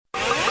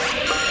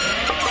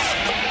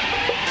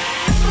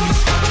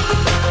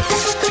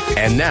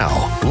And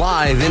now,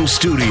 live in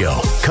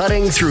studio,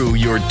 cutting through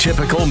your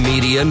typical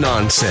media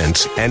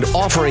nonsense and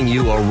offering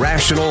you a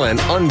rational and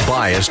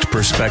unbiased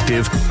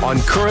perspective on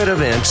current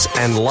events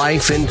and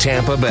life in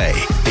Tampa Bay.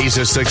 He's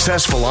a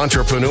successful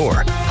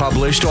entrepreneur,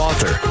 published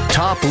author,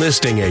 top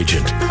listing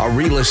agent, a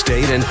real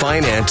estate and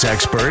finance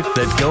expert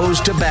that goes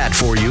to bat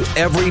for you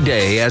every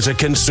day as a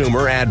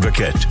consumer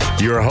advocate.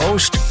 Your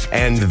host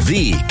and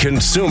the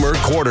consumer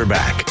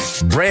quarterback,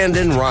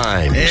 Brandon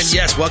Rhymes. And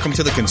yes, welcome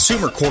to the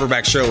Consumer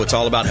Quarterback Show. It's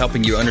all about helping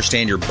you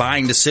understand your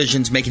buying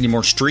decisions, making you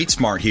more street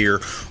smart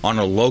here on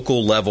a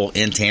local level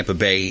in Tampa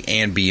Bay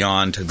and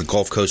beyond the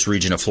Gulf Coast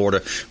region of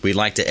Florida. We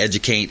like to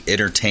educate,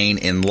 entertain,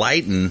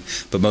 enlighten,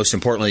 but most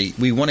importantly,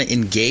 we want to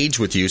engage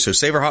with you. So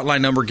save our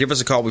hotline number, give us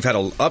a call. We've had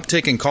an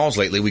uptick in calls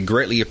lately. We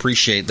greatly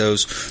appreciate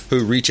those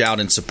who reach out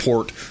and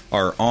support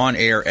our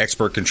on-air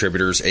expert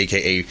contributors,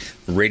 a.k.a.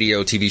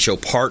 radio, TV show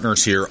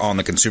partners here on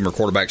the Consumer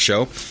Quarterback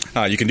Show.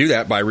 You can do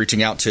that by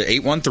reaching out to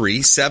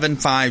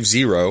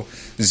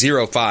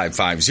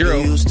 813-750-0550.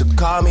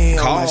 Call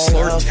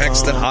or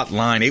text the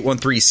hotline,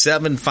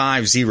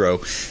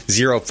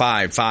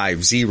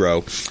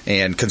 813-750-0550.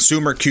 And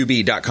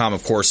ConsumerQB.com,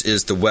 of course,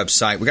 is the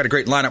website. We got a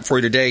great lineup for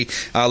you today.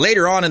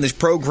 Later on in this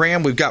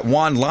program, we've got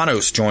Juan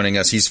Llanos joining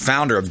us. He's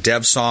founder of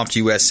DevSoft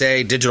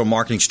USA, digital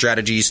marketing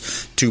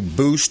strategies to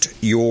boost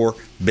your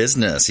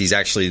business. He's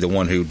actually the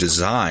one who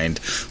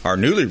designed our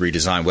newly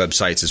redesigned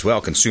websites as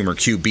well,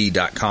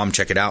 ConsumerQB.com.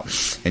 Check it out,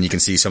 and you can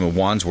see some of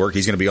Juan's work.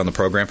 He's going to be on the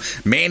program.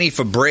 Manny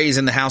Fabre's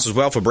in the house as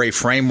well, Fabre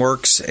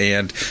Frameworks,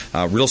 and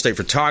real estate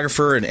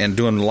photographer, and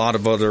doing a lot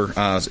of other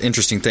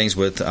interesting things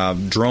with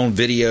drone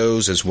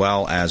videos as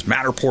well as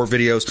Matterport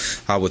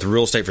videos with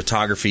real estate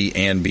photography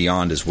and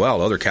beyond as well,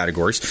 other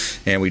categories.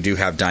 And we do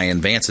have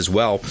Diane Vance as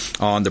well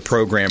on the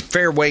program.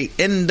 Fairway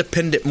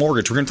Independent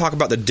Mortgage. We're going to talk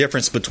about the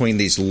difference between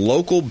these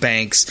local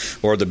banks,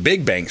 or the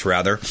big banks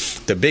rather,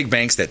 the big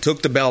banks that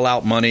took the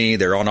bailout money.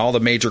 They're on all the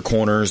major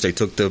corners. They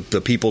took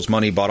the people's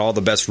money, bought all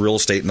the best real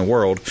estate in the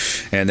world,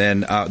 and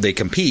then they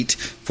compete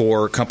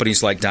for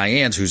companies like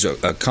Diane's, who's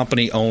a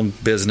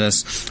company-owned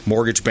business,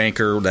 mortgage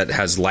banker that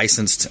has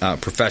licensed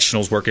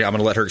professionals working. I'm going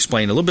to let her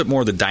explain a little bit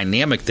more of the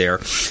dynamic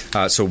there.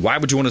 So why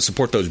would you want to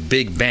support those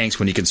big banks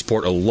when you can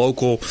support a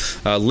local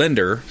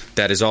lender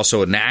that is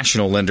also a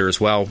national lender as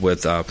well,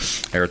 with our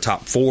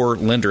top 4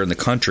 lender in the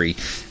country?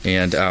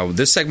 And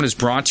this segment is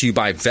brought to you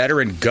by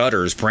Veteran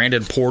Gutters.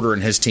 Brandon Porter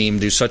and his team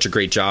do such a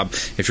great job.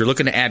 If you're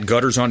looking to add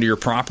gutters onto your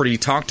property,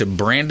 talk to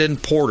Brandon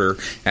Porter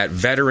at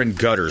Veteran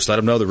Gutters. Let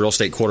them know the Real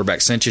Estate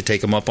Quarterback sent you. Take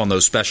them up on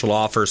those special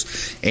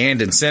offers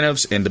and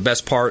incentives. And the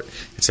best part,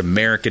 it's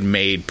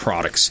American-made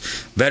products.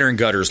 Veteran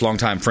Gutters,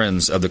 longtime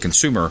friends of the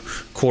Consumer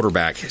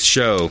Quarterback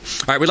Show. All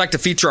right, we'd like to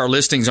feature our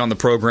listings on the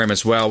program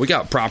as well. We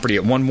got property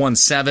at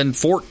 117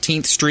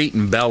 14th Street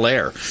in Bel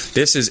Air.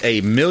 This is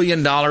a $1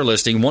 million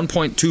listing,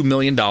 $1.2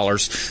 million,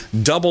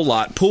 double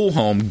lot, pool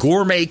home,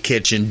 gourmet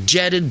kitchen,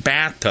 jetted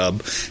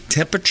bathtub,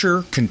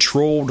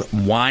 temperature-controlled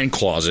wine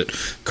closet,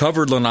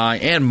 covered lanai,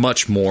 and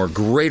much more.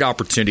 Great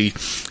opportunity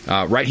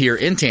right here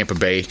in Tampa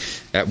Bay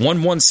at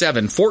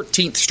 117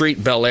 14th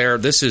Street, Bel Air.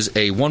 This is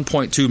a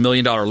 $1.2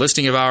 million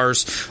listing of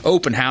ours.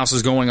 Open house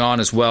is going on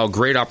as well.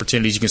 Great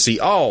opportunities. You can see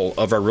all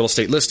of our real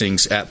estate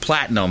listings at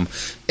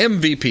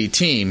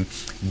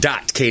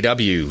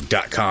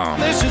PlatinumMVPTeam.kw.com.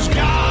 This is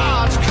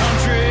God's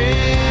country.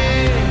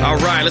 All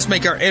right, let's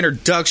make our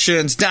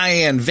introductions.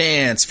 Diane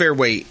Vance,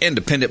 Fairway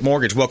Independent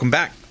Mortgage. Welcome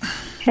back.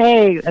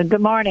 Hey,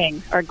 good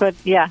morning, or good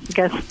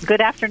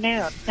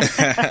afternoon.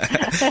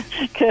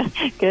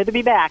 Good to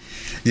be back.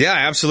 Yeah,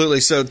 absolutely.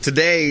 So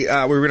today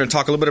we're going to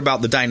talk a little bit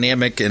about the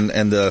dynamic and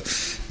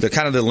the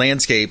kind of the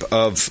landscape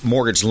of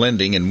mortgage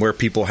lending and where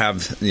people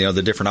have,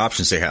 the different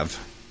options they have.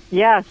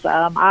 Yes,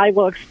 I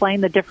will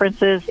explain the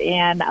differences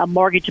in a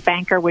mortgage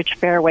banker, which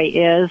Fairway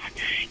is,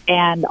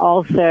 and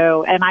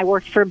I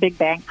worked for a big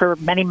bank for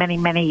many, many,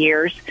 many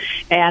years,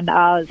 and so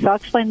I'll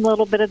explain a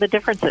little bit of the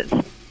differences.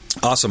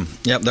 Awesome.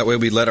 Yep. That way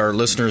we let our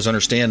listeners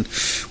understand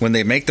when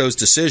they make those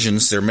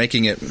decisions, they're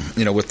making it,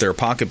 with their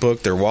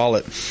pocketbook, their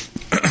wallet.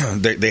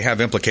 They have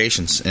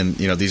implications. And,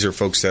 these are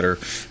folks that are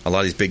a lot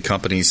of these big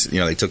companies,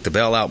 they took the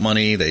bailout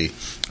money. They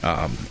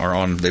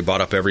they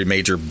bought up every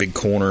major big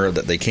corner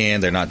that they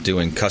can. They're not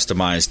doing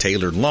customized,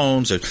 tailored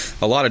loans. There's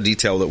a lot of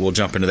detail that we'll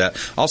jump into that.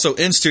 Also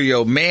in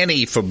studio,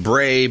 Manny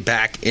Fabre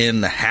back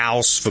in the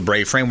house.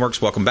 Fabre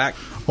Frameworks, welcome back.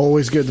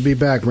 Always good to be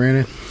back,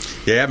 Brandon.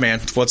 Yeah,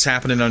 man. What's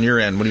happening on your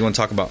end? What do you want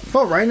to talk about?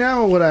 Well, right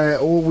now,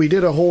 we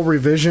did a whole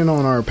revision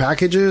on our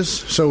packages,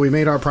 so we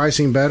made our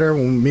pricing better.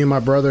 When me and my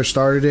brother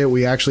started it,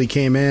 we actually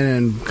came in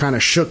and kind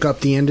of shook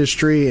up the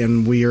industry,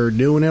 and we are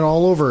doing it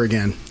all over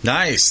again.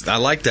 Nice. I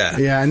like that.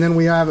 Yeah, and then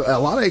we have a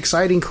lot of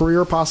exciting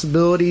career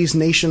possibilities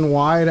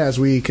nationwide as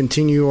we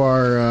continue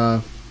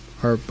our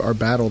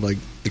battle to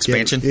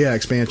expansion.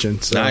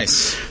 Expansion. So,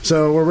 nice.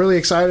 So we're really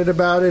excited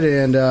about it,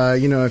 and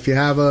if you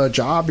have a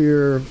job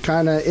you're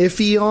kind of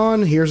iffy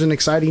on, here's an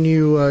exciting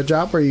new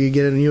job where you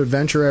get a new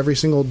adventure every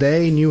single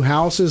day. New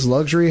houses,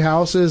 luxury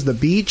houses, the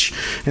beach,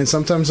 and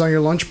sometimes on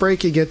your lunch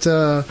break you get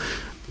to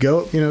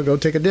go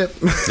take a dip.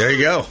 There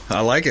you go.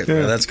 I like it.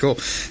 Yeah. That's cool.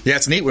 Yeah,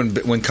 it's neat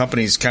when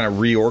companies kind of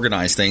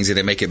reorganize things and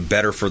they make it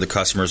better for the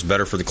customers,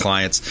 better for the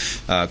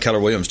clients. Keller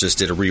Williams just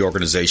did a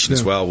reorganization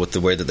as well with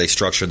the way that they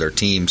structured their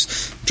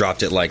teams.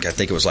 Dropped it I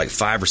think it was like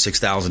 $5,000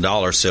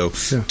 or $6,000.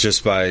 So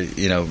just by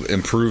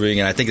improving,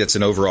 and I think that's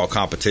an overall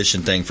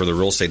competition thing for the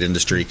real estate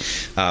industry.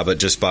 But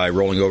just by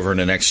rolling over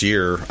into next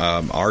year,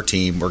 our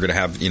team, we're going to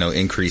have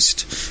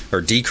increased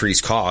or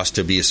decreased cost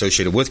to be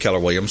associated with Keller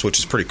Williams, which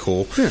is pretty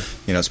cool. Yeah.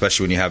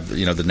 Especially when you have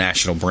the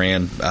national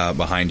brand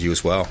behind you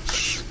as well.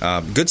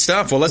 Good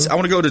stuff. Well, I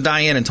want to go to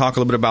Diane and talk a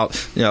little bit about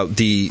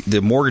the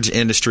mortgage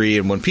industry,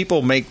 and when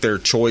people make their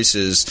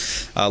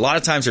choices, a lot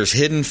of times there's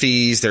hidden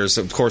fees. There's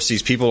of course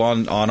these people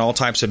on all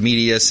types of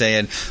media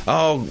saying,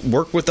 "Oh,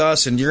 work with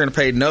us and you're going to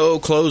pay no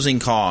closing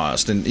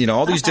cost," and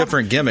all these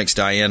different gimmicks.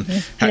 Diane,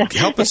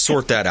 help us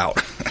sort that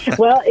out.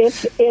 Well,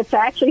 it's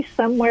actually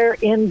somewhere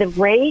in the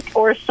rate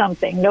or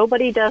something.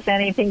 Nobody does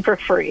anything for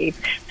free.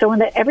 So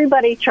when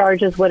everybody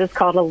charges what is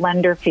called a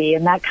lender fee,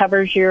 and that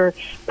covers your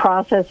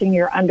processing,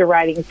 your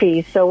underwriting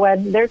fees. So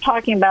when they're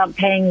talking about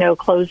paying no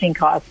closing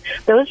costs,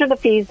 those are the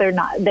fees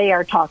they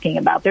are talking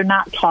about. They're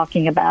not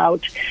talking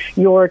about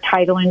your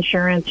title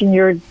insurance and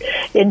your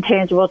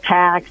intangible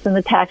tax and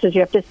the taxes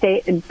you have to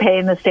pay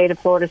in the state of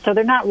Florida. So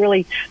they're not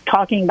really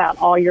talking about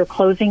all your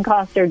closing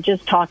costs. They're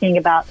just talking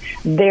about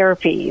their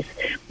fees.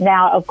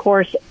 Now, of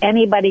course,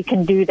 anybody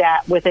can do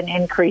that with an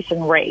increase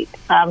in rate.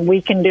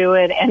 We can do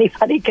it.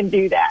 Anybody can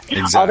do that.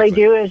 Exactly. All they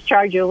do is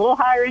charge you a little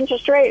higher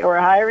interest rate or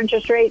a higher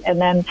interest rate,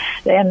 and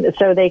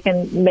so they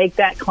can make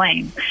that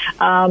claim.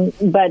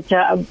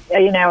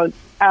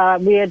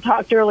 We had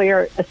talked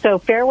earlier. So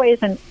Fairway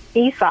is an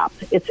ESOP.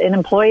 It's an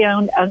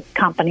employee-owned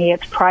company.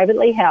 It's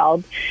privately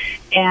held,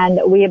 and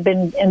we have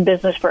been in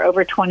business for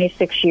over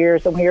 26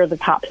 years, and we are the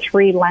top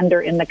 3 lender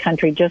in the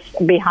country, just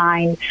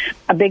behind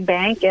a big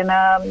bank and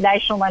a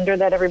national lender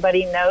that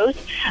everybody knows.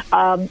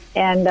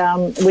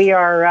 We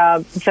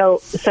are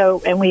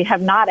and we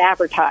have not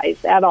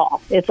advertised at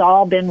all. It's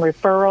all been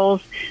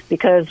referrals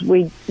because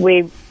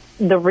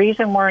the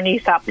reason we're an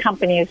ESOP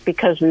company is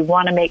because we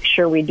want to make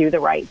sure we do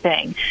the right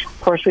thing. Of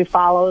course, we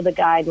follow the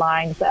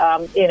guidelines,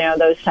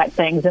 those type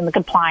things and the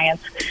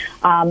compliance.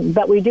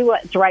 But we do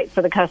what's right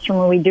for the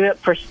customer. We do it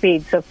for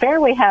speed. So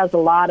Fairway has a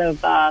lot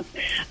of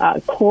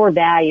core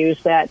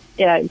values that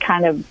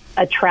kind of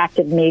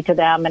attracted me to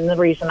them, and the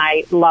reason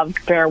I love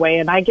Fairway,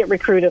 and I get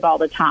recruited all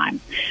the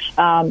time.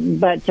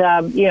 But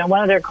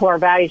one of their core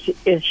values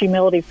is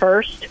humility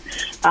first.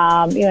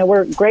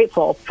 We're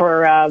grateful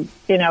for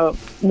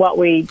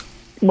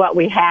what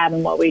we have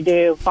and what we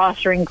do,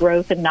 fostering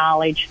growth and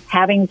knowledge,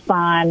 having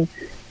fun,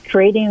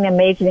 creating an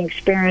amazing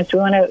experience. We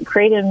want to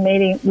create an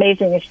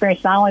amazing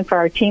experience not only for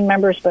our team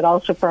members, but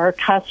also for our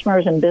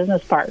customers and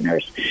business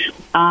partners.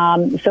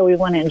 So we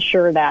want to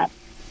ensure that.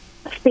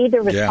 Speed to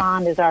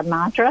respond is our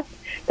mantra.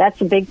 That's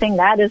the big thing.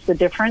 That is the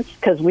difference,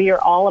 because we are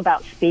all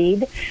about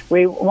speed.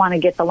 We want to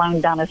get the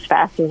loan done as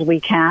fast as we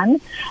can.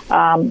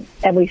 And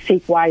we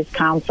seek wise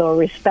counsel,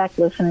 respect,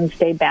 listen, and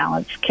stay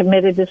balanced,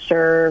 committed to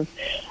serve,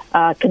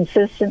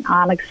 consistent,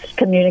 honest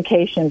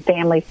communication,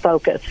 family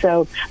focus.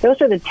 So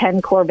those are the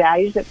 10 core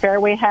values that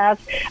Fairway has.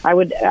 I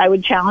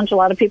would challenge a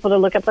lot of people to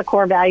look up the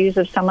core values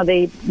of some of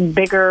the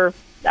bigger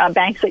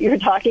banks that you're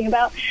talking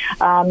about.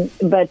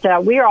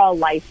 But we are all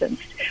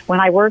licensed.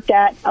 When I worked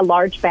at a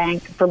large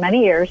bank for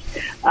many years,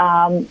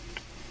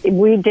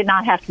 we did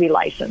not have to be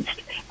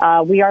licensed.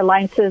 We are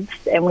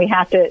licensed, and we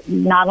have to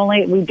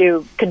we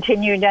do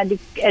continued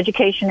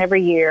education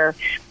every year.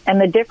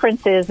 And the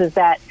difference is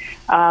that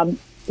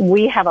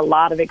we have a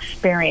lot of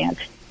experience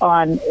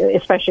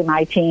especially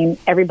my team.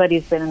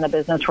 Everybody's been in the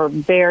business for a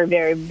very,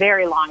 very,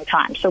 very long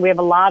time. So we have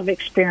a lot of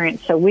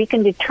experience. So we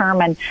can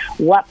determine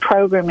what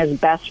program is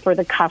best for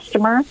the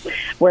customer.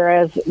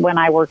 Whereas when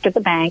I worked at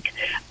the bank,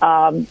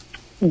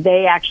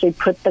 they actually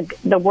put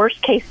the worst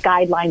case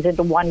guidelines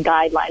into one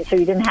guideline. So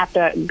you didn't have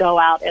to go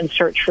out and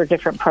search for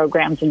different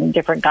programs and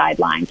different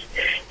guidelines.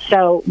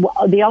 So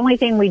the only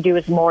thing we do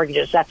is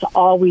mortgages. That's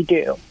all we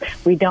do.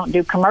 We don't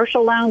do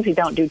commercial loans. We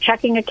don't do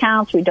checking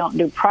accounts. We don't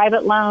do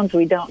private loans.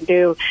 We don't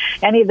do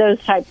any of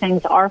those type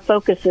things. Our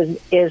focus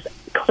is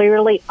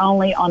clearly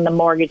only on the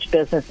mortgage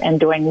business and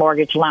doing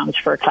mortgage loans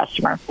for a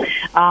customer.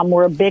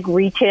 We're a big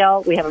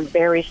retail. We have a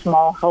very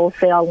small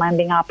wholesale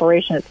lending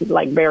operation. It's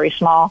very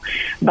small,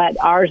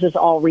 but ours is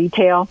all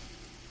retail,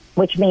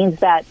 which means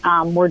that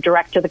we're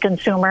direct to the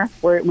consumer.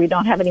 We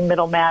don't have any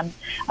middlemen.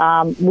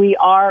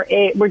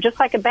 We're just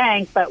like a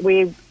bank, but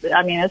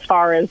as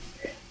far as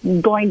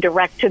going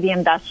direct to the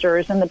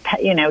investors and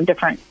the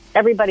different.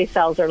 Everybody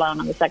sells their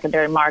loan on the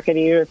secondary market,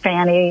 either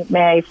Fannie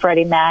Mae,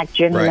 Freddie Mac,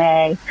 Ginnie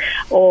Mae,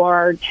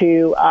 or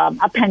to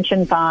a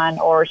pension fund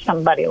or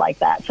somebody like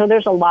that. So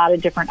there's a lot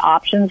of different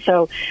options.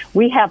 So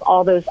we have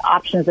all those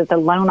options that the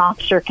loan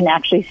officer can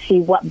actually see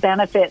what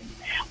benefit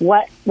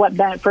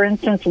for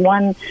instance,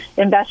 one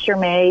investor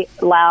may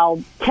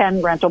allow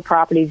 10 rental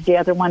properties, the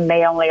other one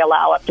may only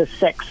allow up to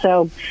 6.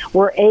 So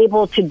we're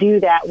able to do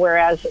that,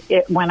 whereas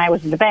when I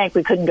was at the bank,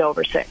 we couldn't go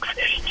over 6.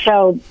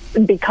 So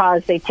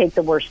because they take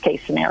the worst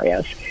case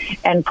scenarios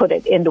and put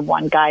it into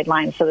one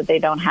guideline so that they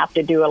don't have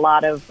to do a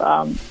lot of,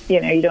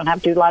 you don't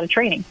have to do a lot of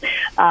training.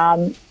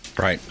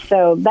 Right.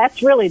 So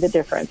that's really the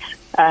difference.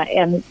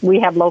 And we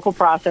have local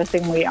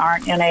processing. We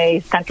aren't in a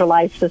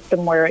centralized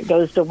system where it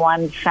goes to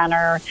one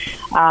center.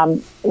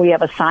 We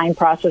have assigned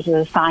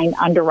processors, assigned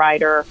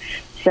underwriter.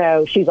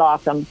 So she's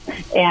awesome.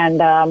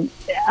 And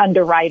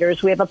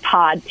underwriters, we have a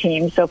pod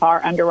team. So if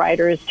our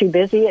underwriter is too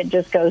busy, it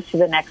just goes to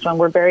the next one.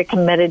 We're very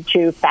committed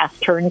to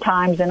fast turn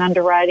times in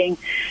underwriting.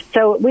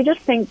 So we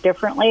just think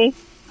differently.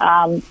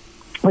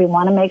 We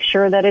want to make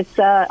sure that it's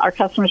our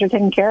customers are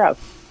taken care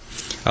of.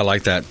 I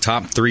like that.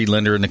 Top 3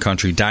 lender in the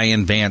country,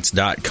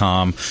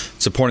 DianeVance.com,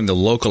 supporting the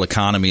local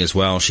economy as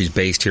well. She's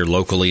based here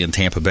locally in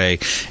Tampa Bay.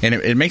 And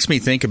it makes me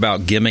think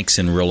about gimmicks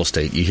in real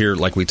estate. You hear,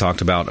 like we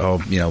talked about,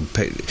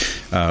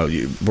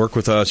 you work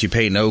with us, you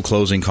pay no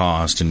closing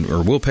cost,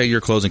 or we'll pay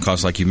your closing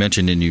costs, like you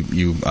mentioned and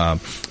you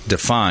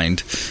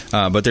defined.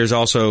 But there's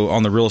also,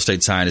 on the real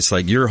estate side, it's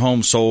like your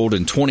home sold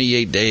in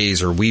 28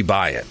 days or we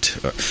buy it.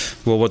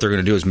 Well, what they're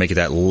going to do is make it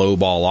that low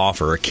ball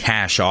offer, a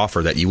cash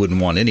offer that you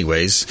wouldn't want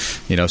anyways.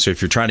 So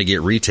if you're trying to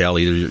get retail,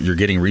 either you're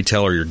getting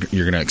retail or you're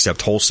going to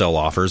accept wholesale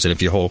offers. And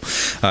if you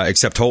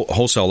accept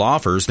wholesale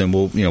offers, then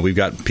we've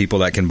got people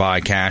that can buy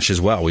cash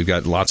as well. We've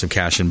got lots of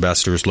cash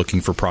investors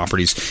looking for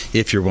properties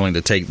if you're willing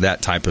to take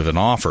that type of an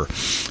offer.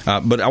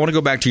 But I want to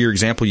go back to your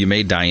example you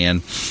made,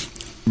 Diane.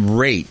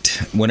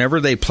 Rate. Whenever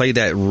they play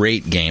that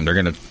rate game, they're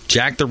going to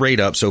jack the rate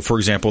up. So, for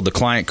example, the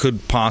client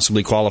could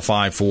possibly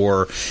qualify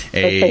for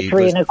a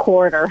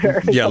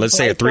 3.25. Yeah, let's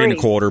say a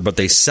 3.25, but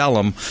they sell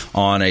them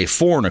on a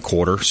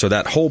 4.25. So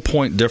that whole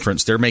point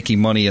difference, they're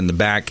making money in the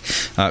back,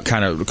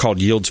 kind of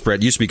called yield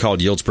spread. It used to be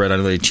called yield spread. I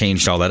know they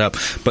changed all that up.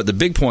 But the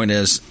big point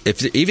is,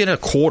 if even a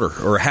quarter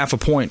or a half a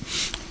point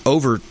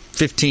over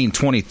 15,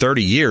 20,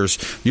 30 years,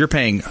 you're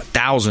paying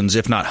thousands,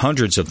 if not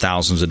hundreds of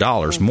thousands of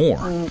dollars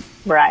more.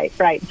 Right.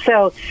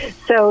 So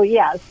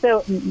yeah.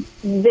 So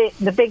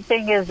the big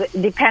thing is,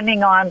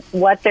 depending on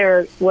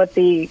whatever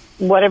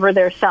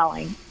they're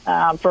selling.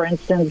 For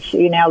instance,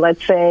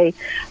 let's say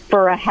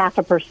for a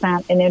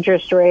 0.5% in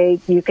interest rate,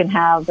 you can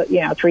have,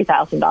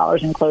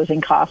 $3,000 in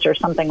closing costs or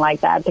something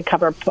like that to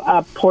cover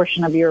a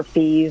portion of your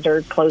fees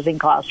or closing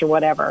costs or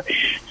whatever.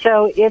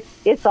 So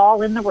it's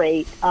all in the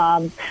rate.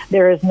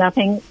 There is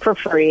nothing for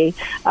free.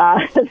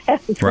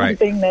 That's right.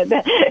 Something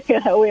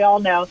that we all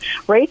know.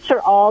 Rates are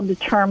all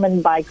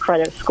determined by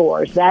credit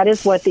scores. That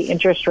is what the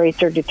interest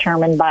rates are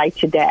determined by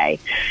today.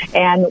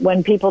 And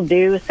when people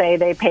do say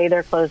they pay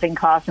their closing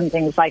costs and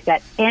things like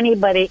that, any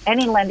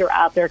lender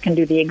out there can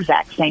do the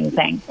exact same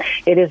thing.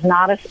 It is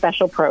not a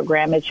special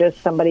program. It's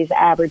just somebody's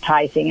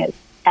advertising it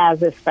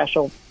as a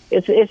special.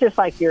 It's just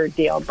like your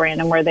deal,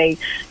 Brandon, where they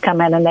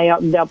come in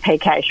and they'll pay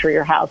cash for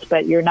your house,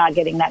 but you're not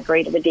getting that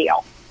great of a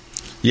deal.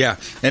 Yeah,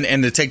 and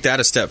to take that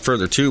a step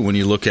further, too, when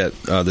you look at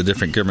the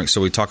different gimmicks.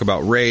 So we talk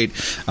about rate.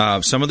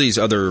 Some of these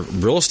other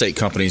real estate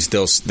companies,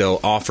 they'll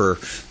offer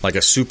like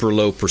a super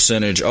low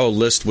percentage,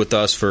 list with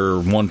us for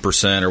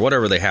 1% or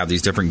whatever they have,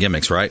 these different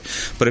gimmicks, right?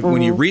 But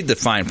when you read the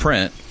fine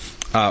print,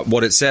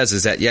 what it says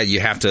is that, you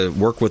have to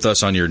work with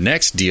us on your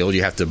next deal.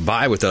 You have to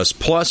buy with us.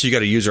 Plus, you got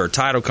to use our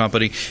title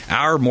company,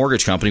 our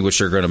mortgage company, which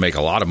they're going to make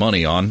a lot of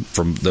money on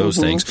from those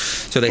things.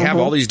 So they have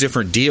all these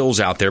different deals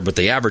out there, but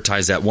they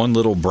advertise that one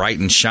little bright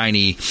and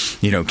shiny,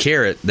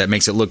 carrot that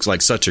makes it look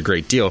like such a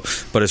great deal.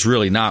 But it's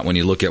really not when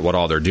you look at what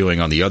all they're doing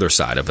on the other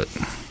side of it.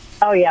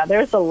 Oh, yeah.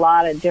 There's a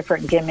lot of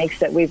different gimmicks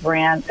that we've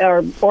ran,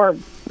 or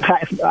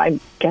I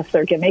guess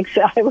they're gimmicks,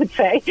 I would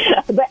say,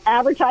 the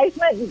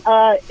advertisement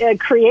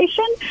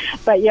creation.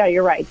 But yeah,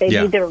 you're right. They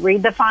need to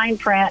read the fine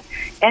print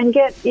and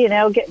get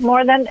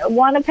more than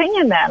one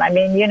opinion. Then, I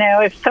mean,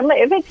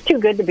 if it's too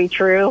good to be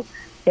true,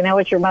 you know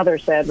what your mother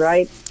said,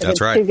 right? That's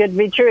right. Too good to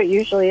be true. It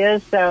usually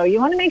is. So you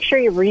want to make sure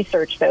you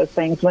research those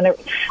things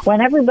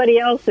when everybody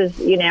else is,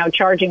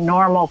 charging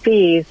normal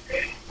fees.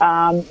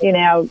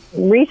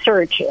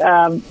 Research,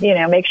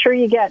 make sure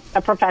you get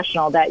a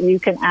professional that you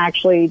can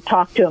actually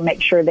talk to and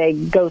make sure they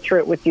go through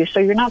it with you so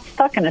you're not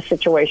stuck in a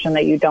situation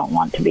that you don't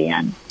want to be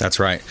in.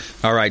 That's right.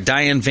 All right.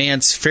 Diane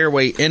Vance,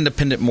 Fairway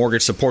Independent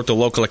Mortgage, support the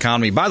local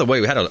economy. By the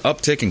way, we had an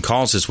uptick in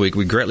calls this week.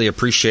 We greatly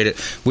appreciate it.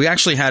 We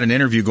actually had an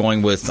interview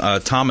going with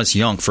Thomas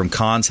Young from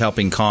Cons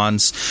Helping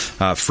Cons,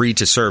 free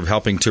to serve,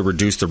 helping to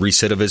reduce the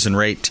recidivism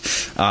rate.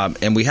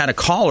 And we had a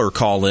caller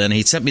call in.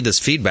 He sent me this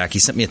feedback. He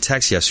sent me a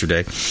text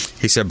yesterday.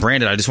 He said,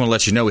 Brandon, I just want to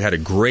let you know we had a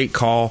great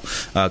call.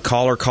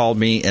 Caller called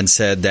me and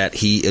said that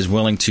he is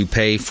willing to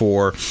pay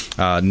for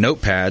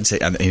notepads,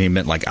 and he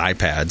meant like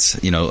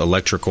iPads,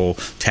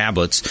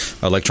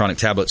 electronic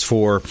tablets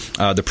for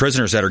the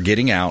prisoners that are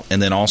getting out,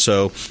 and then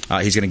also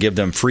he's going to give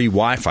them free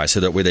Wi-Fi so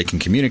that way they can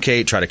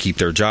communicate, try to keep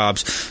their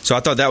jobs. So I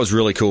thought that was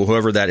really cool.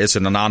 Whoever that is,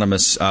 an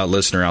anonymous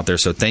listener out there.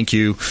 So thank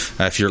you.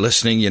 If you're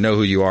listening, you know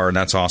who you are, and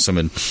that's awesome.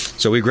 And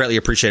so we greatly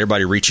appreciate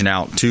everybody reaching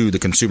out to the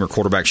Consumer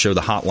Quarterback Show,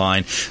 the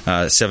hotline,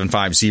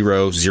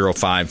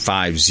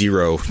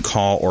 750-0550.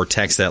 Call or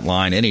text that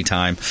line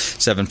anytime,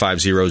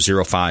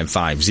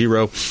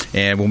 750-0550.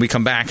 And when we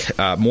come back,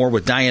 more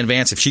with Diane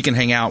Vance. If she can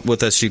hang out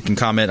with us, you can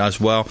comment as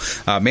well.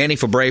 Manny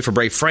Fabre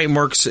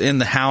Frameworks in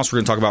the house. We're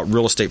going to talk about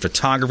real estate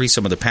photography,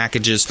 some of the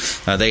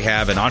packages they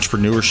have, and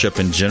entrepreneurship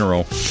in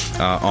general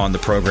on the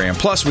program.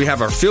 Plus, we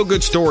have our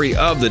feel-good story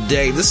of the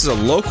day. This is a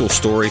local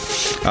story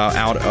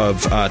out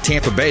of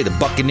Tampa Bay. The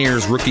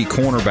Buccaneers rookie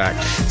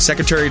cornerback.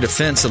 Secretary of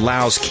Defense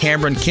allows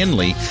Cameron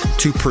Kinley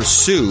to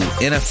pursue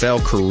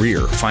NFL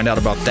career. Find out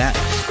about that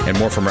and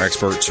more from our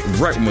experts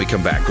right when we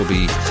come back. We'll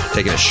be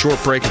taking a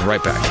short break and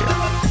right back here.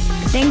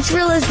 Thanks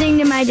for listening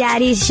to My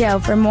Daddy's Show.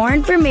 For more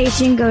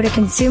information, go to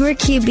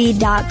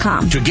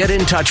ConsumerQB.com. To get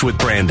in touch with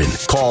Brandon,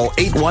 call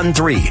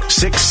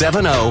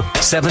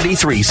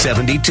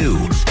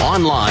 813-670-7372.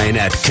 Online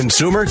at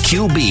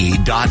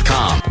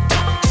ConsumerQB.com.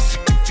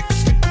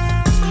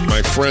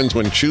 My friends,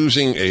 when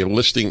choosing a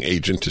listing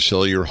agent to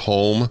sell your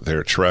home,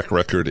 their track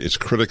record is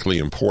critically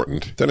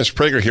important. Dennis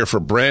Prager here for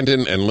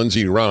Brandon and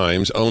Lindsay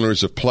Rhymes,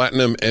 owners of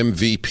Platinum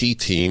MVP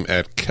Team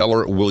at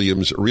Keller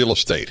Williams Real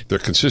Estate. They're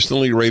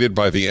consistently rated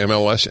by the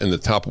MLS in the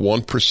top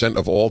 1%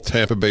 of all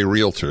Tampa Bay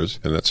realtors,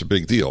 and that's a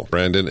big deal.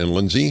 Brandon and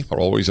Lindsay are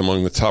always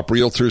among the top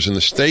realtors in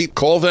the state.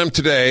 Call them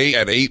today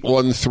at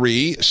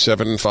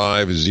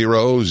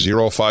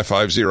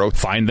 813-750-0550.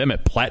 Find them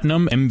at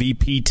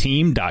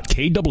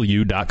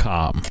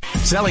platinummvpteam.kw.com.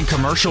 Selling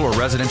commercial or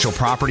residential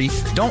property?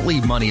 Don't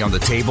leave money on the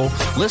table.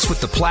 List with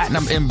the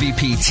Platinum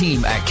MVP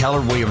Team at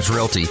Keller Williams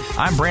Realty.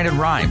 I'm Brandon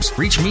Rhymes.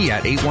 Reach me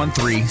at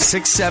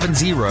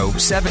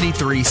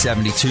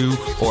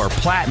 813-670-7372 or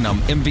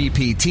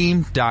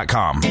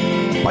platinummvpteam.com.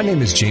 My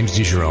name is James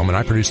DeJerome, and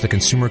I produce the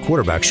Consumer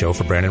Quarterback Show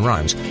for Brandon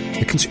Rhymes.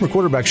 The Consumer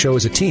Quarterback Show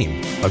is a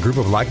team, a group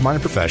of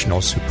like-minded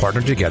professionals who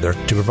partner together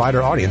to provide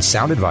our audience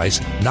sound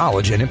advice,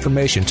 knowledge, and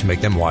information to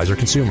make them wiser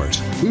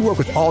consumers. We work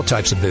with all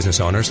types of business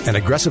owners and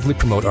aggressively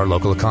promote our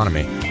local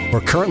economy. We're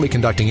currently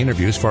conducting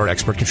interviews for our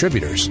expert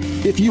contributors.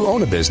 If you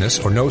own a business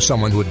or know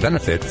someone who would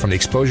benefit from the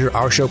exposure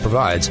our show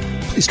provides,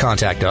 please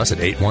contact us at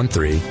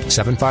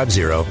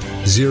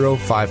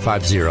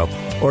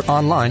 813-750-0550 or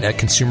online at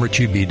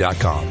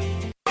ConsumerQB.com.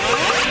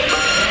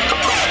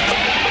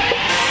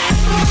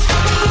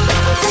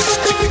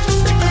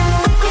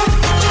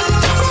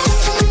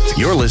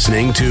 You're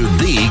listening to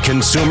The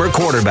Consumer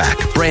Quarterback,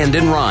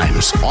 Brandon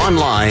Rhymes,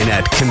 online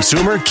at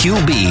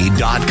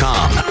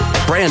ConsumerQB.com.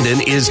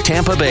 Brandon is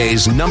Tampa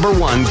Bay's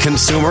 #1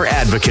 consumer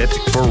advocate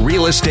for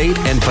real estate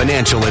and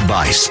financial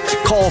advice.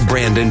 Call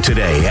Brandon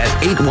today at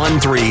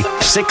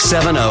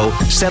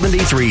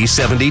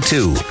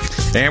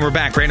 813-670-7372. And we're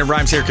back. Brandon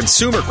Rhymes here,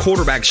 Consumer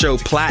Quarterback Show,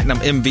 Platinum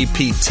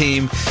MVP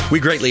Team. We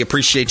greatly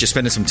appreciate you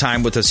spending some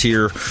time with us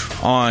here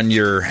on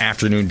your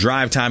afternoon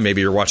drive time.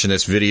 Maybe you're watching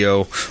this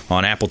video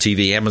on Apple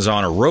TV,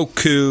 Amazon, or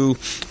Roku,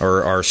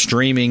 or our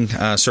streaming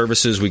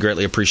services. We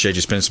greatly appreciate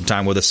you spending some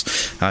time with us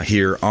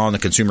here on the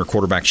Consumer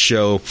Quarterback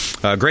Show.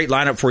 Great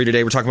lineup for you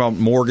today. We're talking about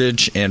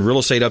mortgage and real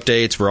estate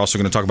updates. We're also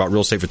going to talk about real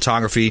estate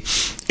photography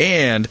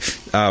and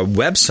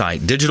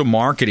website, digital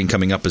marketing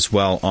coming up as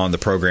well on the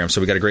program.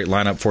 So we got a great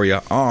lineup for you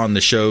on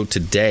the show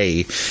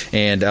today.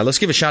 And let's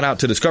give a shout out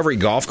to Discovery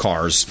Golf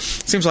Cars.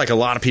 Seems like a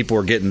lot of people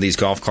are getting these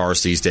golf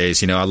cars these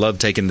days. You know, I love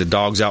taking the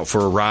dogs out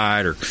for a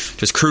ride or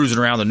just cruising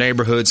around the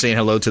neighborhood, saying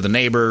hello to the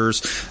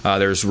neighbors.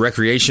 There's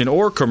recreation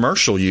or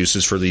commercial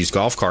uses for these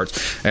golf carts.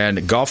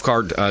 And Golf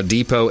Cart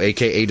Depot,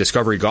 a.k.a.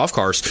 Discovery Golf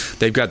Cars,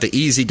 they've got the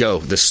Easy Go,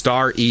 the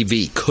Star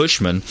EV,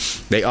 Cushman.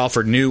 They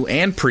offer new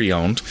and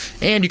pre-owned.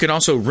 And you can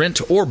also rent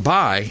or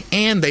buy.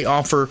 And they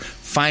offer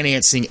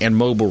financing and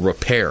mobile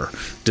repair.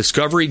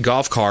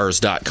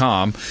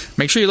 DiscoveryGolfCars.com.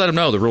 Make sure you let them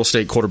know the Real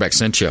Estate Quarterback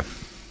sent you.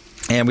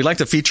 And we like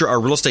to feature our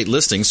real estate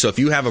listings. So if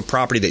you have a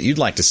property that you'd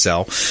like to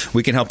sell,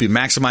 we can help you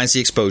maximize the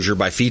exposure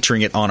by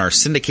featuring it on our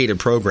syndicated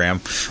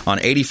program on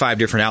 85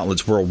 different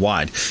outlets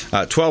worldwide.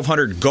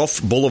 1200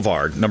 Gulf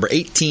Boulevard, number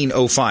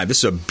 1805. This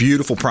is a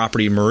beautiful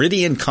property,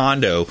 Meridian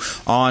Condo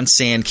on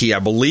Sand Key. I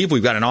believe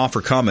we've got an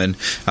offer coming,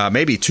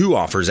 maybe two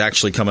offers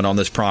actually coming on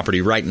this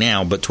property right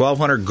now. But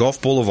 1200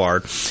 Gulf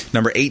Boulevard,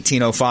 number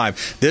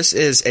 1805. This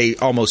is a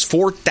almost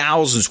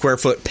 4,000 square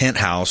foot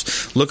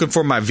penthouse. Looking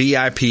for my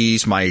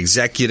VIPs, my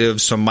executives,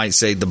 executives, some might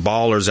say the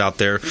ballers out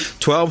there.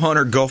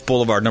 1200 Gulf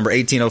Boulevard, number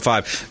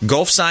 1805.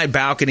 Gulfside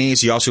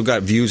balconies. You also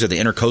got views of the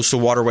intercoastal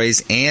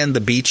waterways and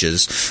the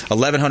beaches.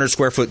 1,100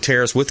 square foot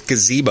terrace with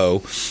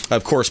gazebo.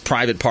 Of course,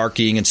 private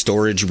parking and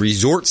storage.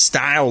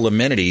 Resort-style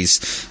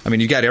amenities. I mean,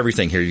 you got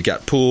everything here. You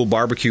got pool,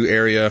 barbecue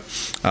area,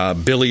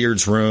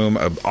 billiards room,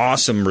 an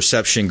awesome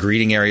reception,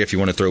 greeting area if you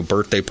want to throw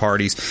birthday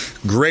parties.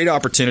 Great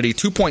opportunity.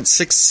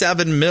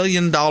 $2.67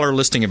 million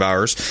listing of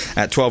ours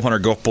at 1200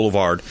 Gulf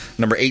Boulevard,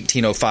 number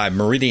 1805,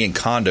 Meridian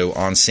Condo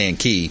on Sand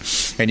Key.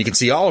 And you can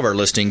see all of our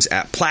listings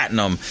at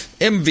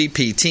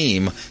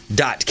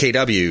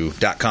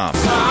platinummvpteam.kw.com.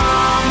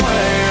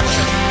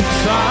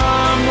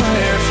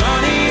 Somewhere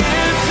sunny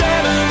and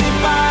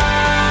 75.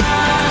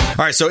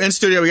 All right, so in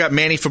studio we got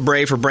Manny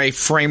Fabre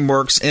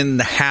Frameworks in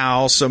the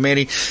house. So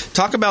Manny,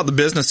 talk about the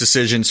business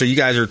decision. So you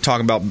guys are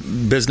talking about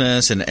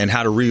business and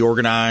how to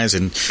reorganize,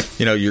 and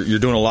you know you're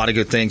doing a lot of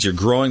good things. You're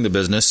growing the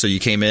business. So you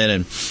came in,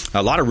 and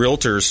a lot of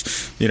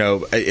realtors, you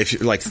know,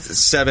 if like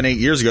 7-8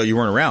 years ago you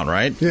weren't around,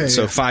 right? Yeah.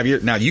 So 5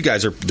 years now, you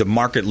guys are the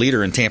market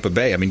leader in Tampa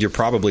Bay. I mean, you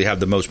probably have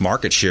the most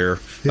market share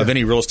of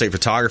any real estate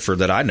photographer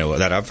that I know,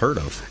 that I've heard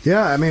of.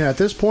 Yeah, I mean, at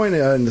this point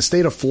in the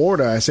state of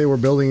Florida, I say we're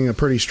building a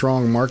pretty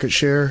strong market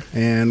share,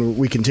 and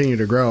we continue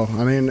to grow.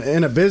 I mean,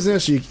 in a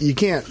business, you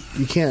can't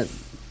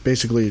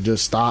basically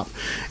just stop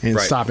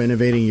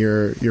innovating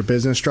your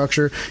business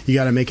structure. You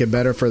got to make it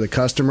better for the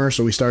customer.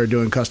 So we started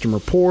doing customer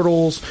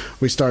portals.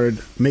 We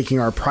started making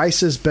our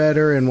prices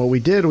better. And what we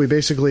did, we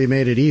basically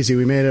made it easy.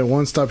 We made it a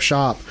one-stop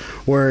shop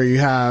where you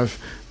have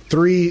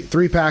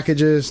three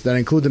packages that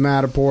include the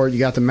Matterport. You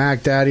got the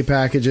Mac Daddy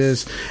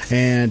packages,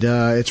 and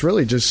it's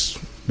really just,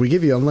 we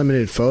give you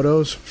unlimited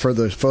photos for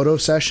the photo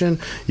session.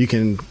 You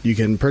can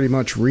pretty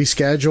much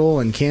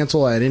reschedule and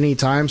cancel at any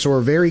time. So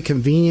we're very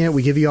convenient.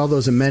 We give you all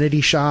those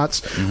amenity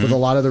shots with a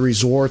lot of the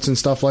resorts and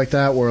stuff like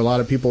that, where a lot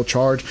of people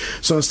charge.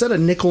 So instead of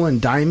nickel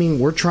and diming,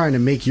 we're trying to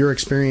make your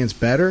experience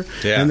better.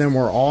 Yeah. And then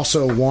we're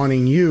also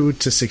wanting you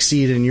to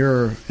succeed in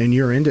your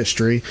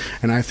industry.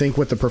 And I think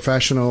with the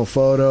professional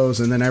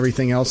photos and then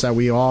everything else that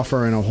we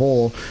offer in a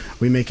whole,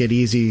 we make it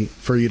easy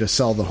for you to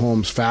sell the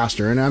homes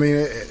faster. And I mean,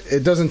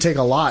 it doesn't take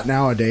a lot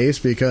nowadays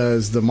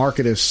because the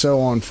market is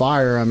so on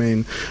fire. I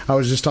mean, I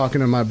was just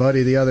talking to my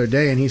buddy the other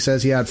day, and he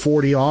says he had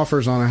 40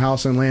 offers on a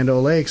house in Land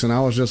O'Lakes, and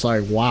I was just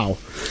like, wow.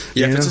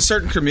 Yeah, if it's a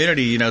certain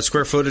community, you know,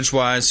 square footage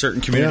wise,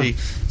 certain community,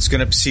 it's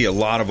going to see a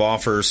lot of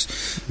offers.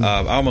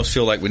 I almost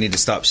feel like we need to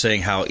stop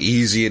saying how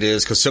easy it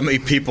is, because so many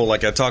people,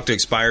 like I talk to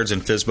expireds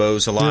and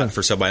FSBOs a lot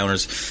for sub-by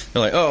owners,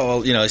 they're like, oh,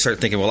 well, you know, they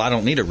start thinking, well, I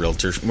don't need a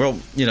realtor. Well,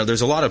 you know,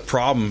 there's a lot of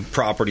problem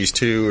properties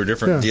too, or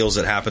different deals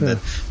that happen that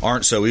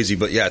aren't so easy.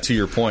 But yeah, to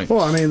your point. Well,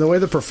 I mean, the way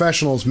the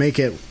professionals make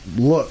it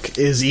look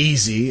is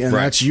easy, and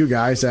that's you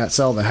guys that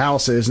sell the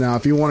houses. Now,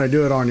 if you want to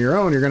do it on your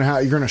own, you're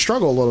gonna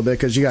struggle a little bit,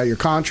 because you got your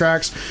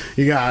contracts,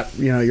 you got,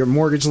 you know, your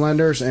mortgage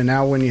lenders, and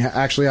now when you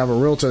actually have a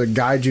realtor to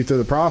guide you through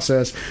the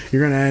process,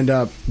 you're going to end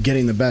up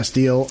getting the best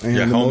deal and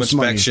the home most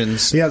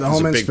inspections. Money. Yeah, the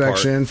home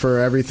inspection for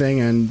everything,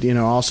 and you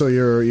know, also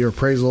your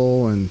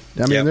appraisal, and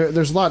I mean,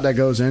 there's a lot that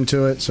goes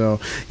into it. So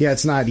yeah,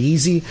 it's not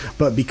easy,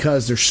 but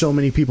because there's so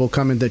many people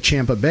coming to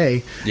Tampa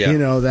Bay, you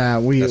know,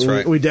 that we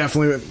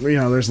definitely, you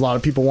know, there's a lot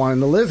of people wanting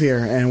to live here,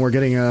 and we're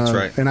getting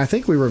and I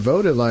think we were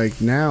voted,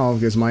 like, now,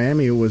 because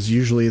Miami was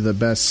usually the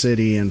best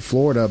city in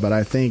Florida, but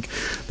I think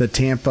the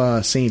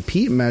Tampa St.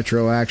 Pete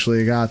Metro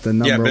actually got the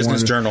number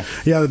Business one. Journal.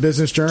 Yeah, the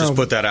Business Journal. Just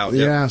put that out.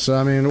 Yeah, so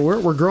I mean,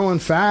 we're growing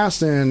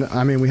fast, and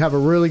I mean, we have a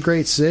really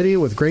great city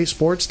with great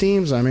sports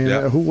teams. I mean,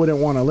 who wouldn't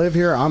want to live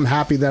here? I'm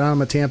happy that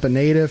I'm a Tampa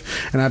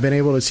native, and I've been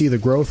able to see the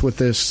growth with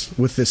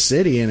this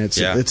city, and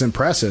it's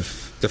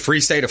impressive. The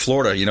free state of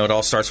Florida, you know, it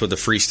all starts with the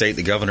free state,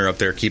 the governor up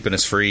there keeping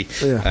us free.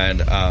 Yeah. And,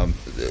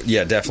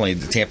 definitely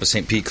the Tampa,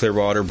 St. Pete,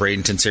 Clearwater,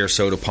 Bradenton,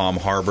 Sarasota, Palm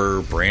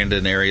Harbor,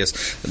 Brandon areas,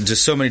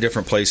 just so many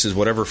different places,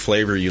 whatever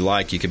flavor you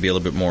like. You could be a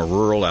little bit more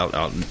rural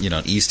out you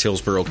know, East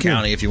Hillsborough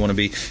County. If you want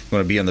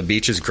to be on the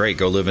beaches, great.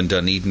 Go live in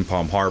Dunedin,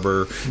 Palm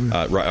Harbor,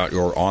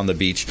 or on the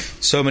beach.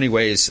 So many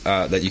ways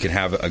that you can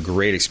have a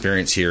great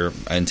experience here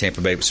in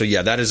Tampa Bay. So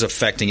yeah, that is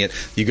affecting it.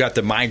 You got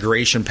the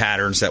migration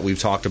patterns that we've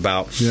talked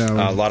about.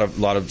 Yeah, a lot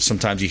of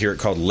sometimes you hear it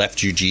called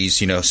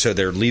refugees, you know, so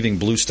they're leaving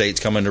blue states,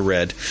 coming to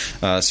red.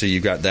 So you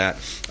got that.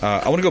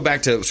 I want to go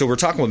back to, so we're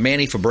talking with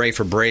Manny Fabre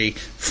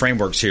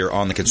Frameworks here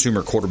on the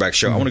Consumer Quarterback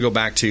Show. I want to go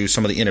back to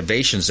some of the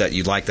innovations that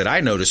you like that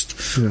I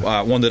noticed.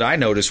 One that I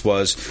noticed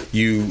was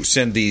you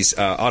send these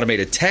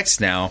automated texts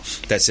now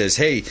that says,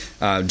 hey,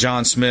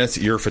 John Smith,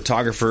 your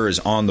photographer is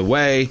on the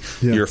way.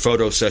 Your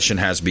photo session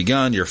has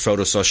begun. Your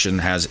photo session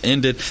has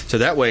ended. So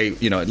that way,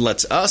 you know, it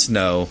lets us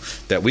know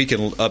that we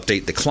can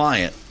update the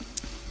client,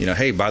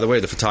 hey, by the way,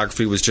 the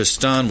photography was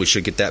just done. We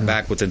should get that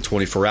back within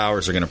 24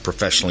 hours. They're going to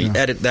professionally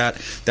edit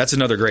that. That's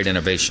another great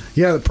innovation.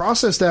 Yeah, the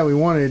process that we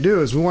wanted to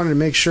do is we wanted to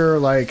make sure,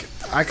 like,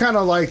 I kind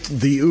of liked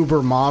the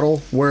Uber model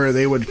where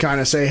they would kind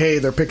of say, hey,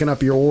 they're picking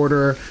up your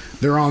order.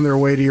 They're on their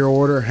way to your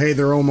order. Hey,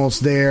 they're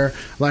almost there.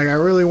 Like, I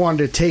really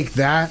wanted to take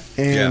that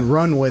and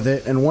run with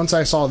it. And once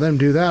I saw them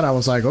do that, I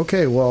was like,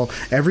 okay, well,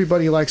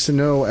 everybody likes to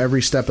know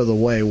every step of the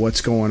way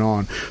what's going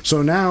on.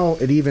 So now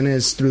it even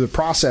is through the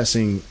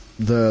processing.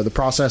 The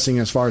processing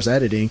as far as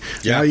editing.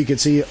 Now you can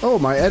see,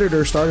 my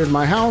editor started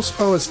my house.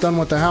 It's done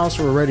with the house.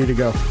 We're ready to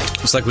go.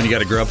 It's like when you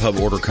got a Grubhub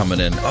order coming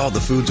in.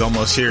 The food's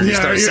almost here.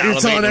 Yeah, you're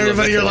telling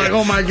everybody, you're like,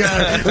 oh my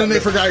God. And then they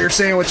forgot your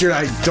sandwich. You're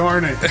like,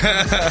 darn it.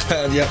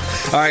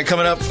 All right,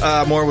 coming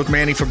up, more with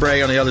Manny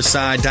Fabre on the other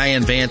side.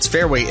 Diane Vance,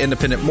 Fairway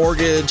Independent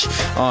Mortgage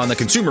on the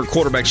Consumer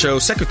Quarterback Show.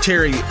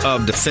 Secretary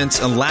of Defense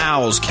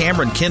allows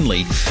Cameron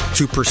Kinley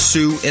to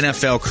pursue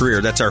NFL career.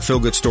 That's our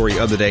feel-good story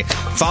of the day.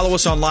 Follow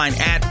us online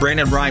at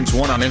Brandon Rhymes1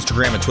 on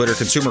Instagram and Twitter,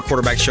 Consumer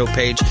Quarterback Show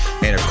page,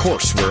 and of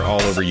course, we're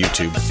all over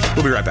YouTube.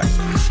 We'll be right back.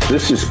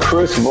 This is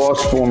Chris Voss,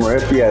 former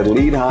FBI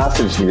lead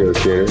hostage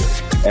negotiator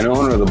and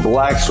owner of the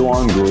Black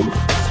Swan Group,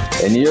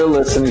 and you're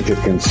listening to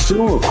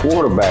Consumer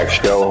Quarterback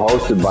Show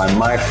hosted by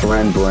my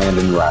friend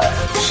Brandon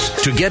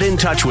Rhymes. To get in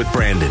touch with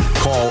Brandon,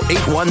 call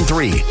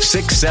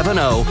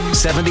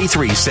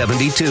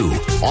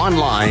 813-670-7372.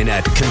 Online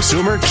at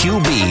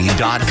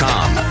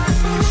ConsumerQB.com.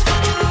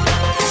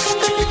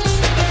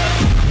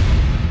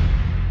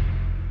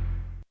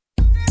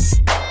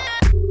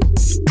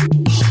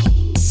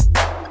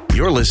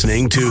 You're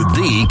listening to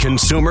the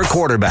Consumer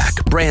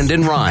Quarterback,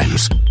 Brandon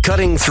Rhymes,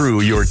 cutting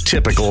through your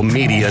typical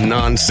media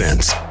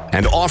nonsense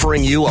and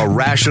offering you a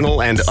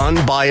rational and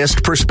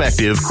unbiased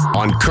perspective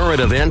on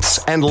current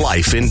events and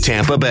life in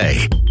Tampa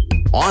Bay.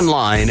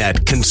 Online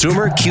at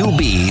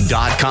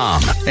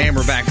ConsumerQB.com. And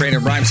we're back.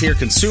 Brandon Rhymes here,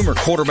 Consumer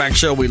Quarterback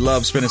Show. We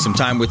love spending some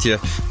time with you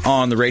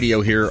on the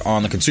radio here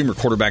on the Consumer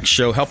Quarterback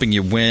Show, helping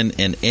you win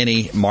in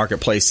any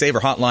marketplace. Save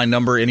our hotline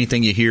number,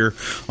 anything you hear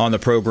on the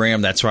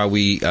program. That's why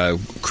we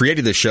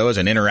created this show as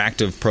an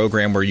interactive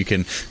program where you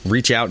can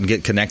reach out and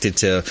get connected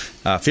to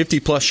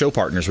 50-plus show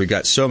partners. We've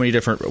got so many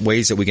different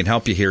ways that we can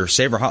help you here.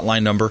 Save our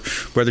hotline number,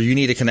 whether you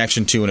need a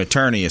connection to an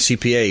attorney, a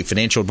CPA,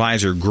 financial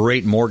advisor,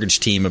 great mortgage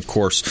team, of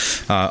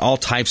course, all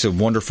types of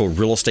wonderful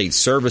real estate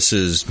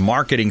services,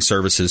 marketing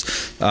services.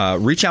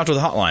 Reach out to the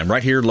hotline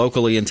right here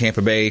locally in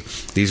Tampa Bay.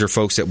 These are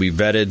folks that we've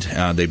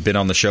vetted. They've been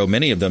on the show.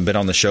 Many of them been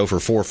on the show for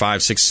 4,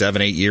 5, 6,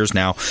 7, 8 years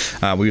now.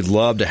 We'd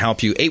love to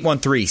help you.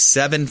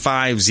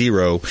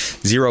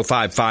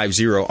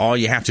 813-750-0550. All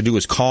you have to do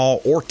is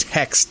call or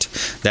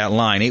text that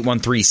line,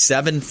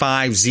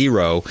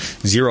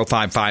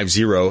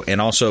 813-750-0550,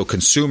 and also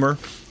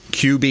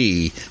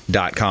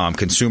ConsumerQB.com.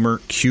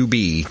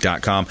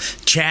 ConsumerQB.com.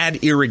 Chad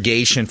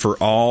Irrigation for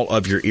all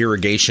of your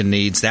irrigation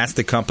needs. That's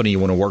the company you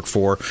want to work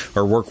for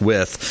or work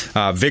with.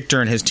 Victor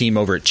and his team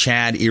over at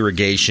Chad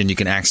Irrigation. You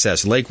can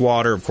access lake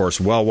water, of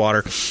course, well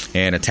water,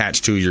 and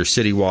attach to your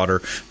city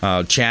water.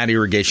 Chad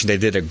Irrigation, they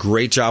did a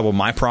great job on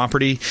my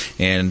property,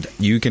 and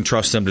you can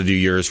trust them to do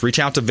yours. Reach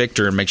out to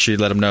Victor and make sure you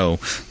let him know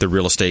the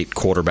real estate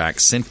quarterback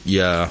sent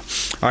you. All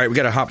right, we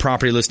got a hot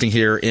property listing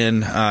here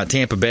in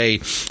Tampa Bay.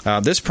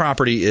 This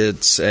property,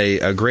 it's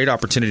a great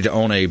opportunity to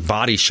own a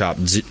body shop.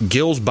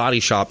 Gill's Body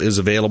Shop is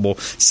available.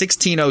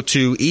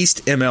 1602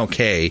 East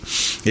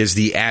MLK is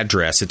the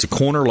address. It's a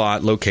corner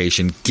lot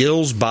location.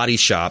 Gill's Body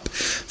Shop,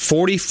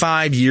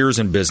 45 years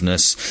in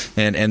business.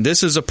 And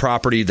this is a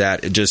property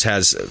that just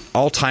has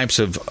all types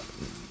of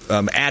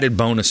added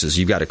bonuses.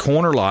 You've got a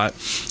corner lot,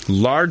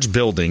 large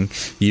building.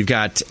 You've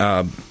got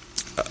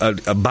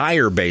a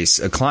buyer base,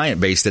 a client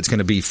base that's going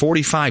to be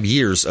 45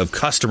 years of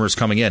customers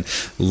coming in.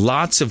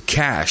 Lots of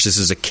cash. This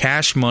is a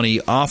cash money,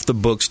 off the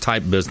books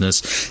type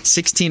business.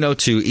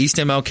 1602 East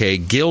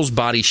MLK, Gill's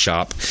Body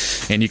Shop.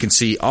 And you can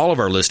see all of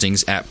our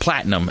listings at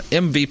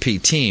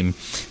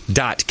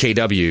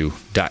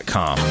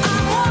platinummvpteam.kw.com.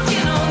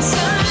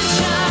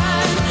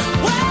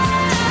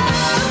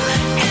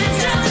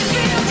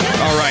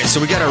 All right, so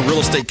we got our real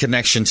estate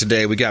connection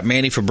today. We got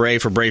Manny Fabre,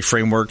 Fabre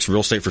Frameworks,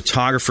 real estate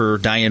photographer,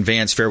 Diane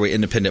Vance, Fairway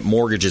Independent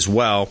Mortgage as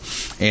well.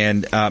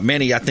 And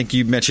Manny, I think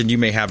you mentioned you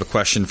may have a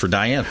question for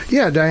Diane.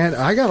 Yeah, Diane,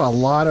 I got a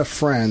lot of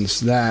friends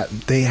that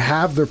they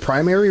have their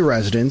primary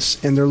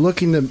residence and they're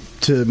looking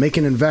to make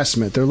an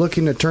investment. They're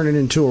looking to turn it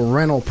into a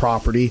rental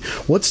property.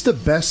 What's the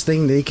best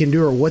thing they can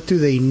do, or what do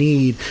they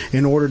need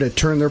in order to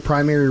turn their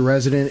primary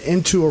residence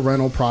into a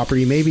rental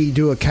property? Maybe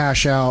do a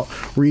cash out,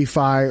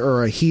 refi,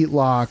 or a heat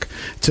lock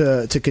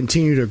to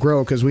continue to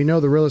grow, because we know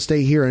the real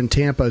estate here in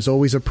Tampa is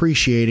always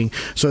appreciating.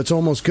 So it's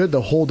almost good to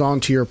hold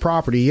on to your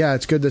property. Yeah,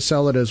 it's good to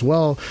sell it as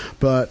well,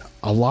 but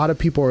a lot of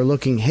people are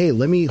looking, hey,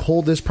 let me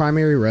hold this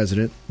primary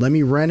resident, let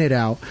me rent it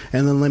out,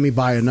 and then let me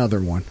buy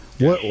another one.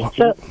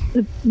 So,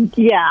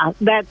 yeah,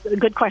 that's a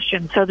good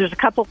question. So there's a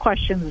couple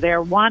questions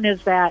there. One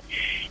is that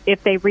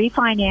if they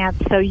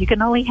refinance, so you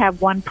can only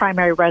have one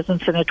primary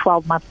residence in a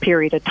 12-month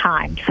period of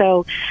time.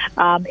 So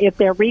if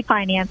they're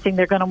refinancing,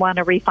 they're going to want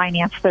to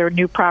refinance their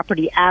new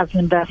property as an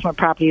investment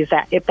property,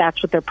 if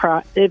that's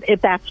what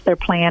if that's their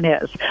plan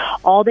is.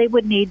 All they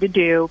would need to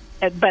do,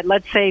 but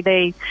let's say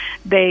they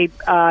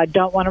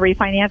don't want to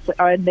refinance,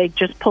 or they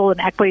just pull an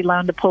equity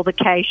loan to pull the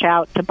cash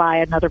out to buy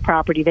another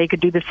property. They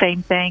could do the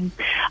same thing.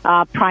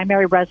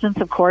 Primary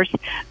residence, of course,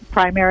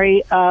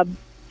 primary,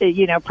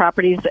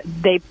 properties.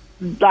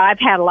 I've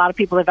had a lot of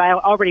people that have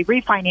already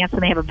refinanced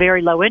and they have a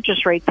very low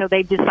interest rate, so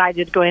they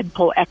decided to go ahead and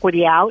pull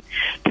equity out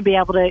to be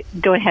able to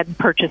go ahead and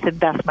purchase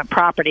investment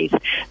properties.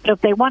 So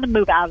if they want to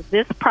move out of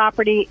this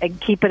property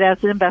and keep it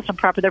as an investment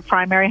property, their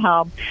primary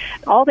home,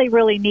 all they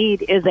really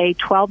need is a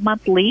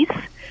 12-month lease,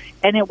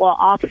 and it will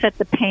offset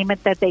the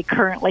payment that they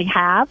currently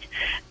have,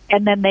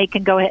 and then they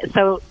can go ahead.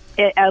 So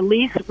a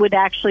lease would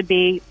actually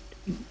be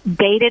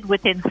dated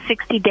within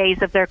 60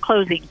 days of their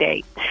closing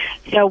date.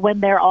 So when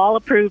they're all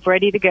approved,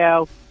 ready to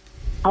go,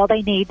 all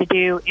they need to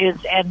do is,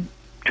 and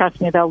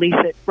trust me, they'll lease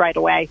it right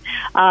away.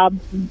 As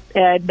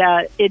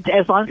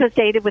long as it's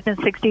dated within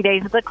 60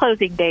 days of the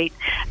closing date,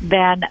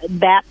 then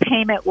that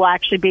payment will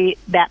actually be,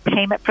 that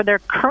payment for their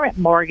current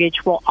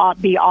mortgage will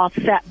be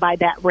offset by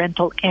that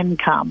rental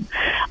income.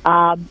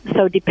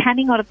 So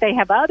depending on if they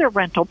have other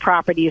rental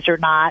properties or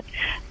not,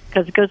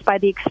 because it goes by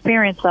the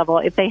experience level.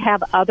 If they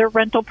have other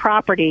rental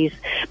properties,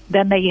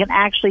 then they can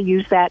actually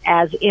use that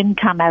as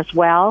income as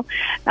well.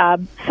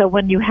 So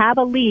when you have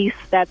a lease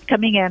that's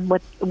coming in,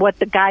 with what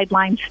the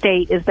guidelines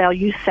state is they'll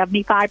use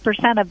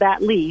 75% of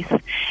that lease,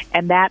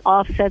 and that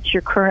offsets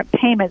your current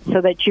payment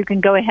so that you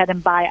can go ahead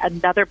and buy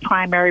another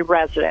primary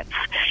residence.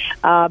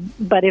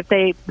 But if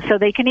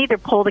they can either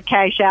pull the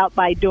cash out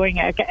by doing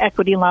an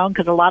equity loan,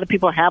 because a lot of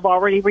people have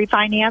already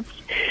refinanced.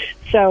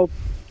 So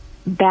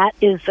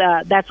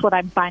that's what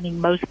I'm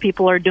finding most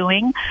people are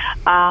doing,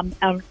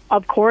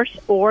 of course,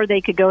 or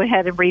they could go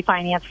ahead and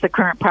refinance the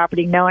current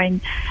property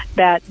knowing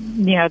that,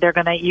 they're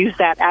going to use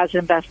that as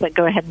investment,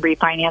 go ahead and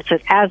refinance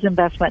it as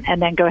investment, and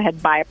then go ahead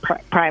and buy a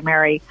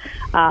primary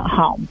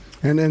home.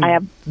 And then I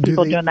have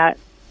people doing that.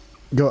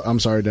 I'm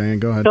sorry, Diane,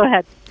 go ahead. Go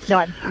ahead. Go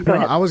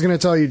ahead. I was going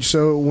to tell you,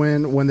 so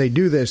when they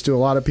do this, do a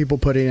lot of people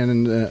put it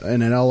in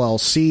an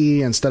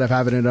LLC instead of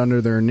having it under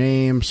their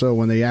name? So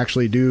when they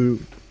actually do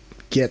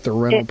get the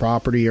rental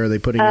property, are they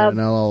putting it in an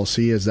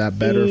LLC? Is that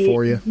better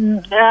for you?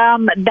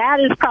 That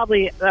is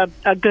probably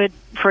a good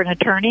for an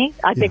attorney.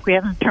 I think we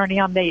had an attorney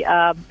on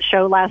the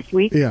show last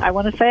week, I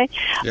want to say.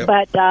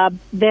 Yep.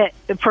 But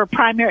for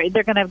primary,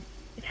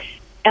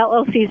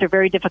 LLCs are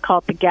very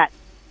difficult to get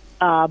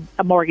a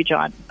mortgage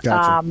on.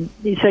 Gotcha.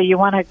 So you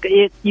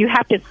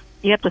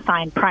have to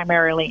sign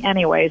privately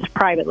anyways.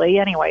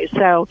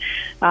 So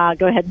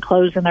go ahead and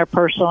close in their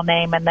personal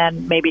name, and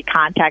then maybe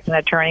contact an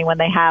attorney when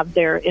they have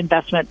their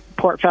investment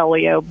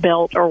portfolio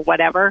built or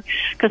whatever,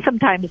 because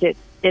sometimes it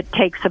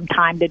takes some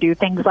time to do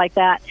things like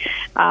that.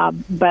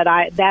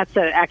 But that's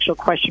an actual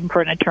question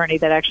for an attorney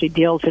that actually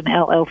deals in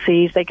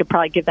LLCs. They could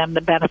probably give them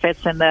the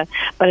benefits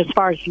but as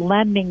far as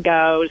lending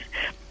goes,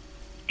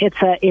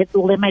 it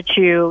limits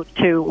you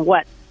to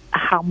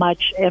how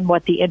much and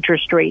what the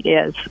interest rate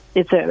is.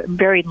 It's a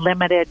very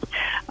limited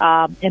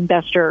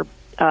investor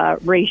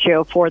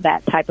ratio for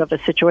that type of a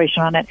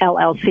situation on an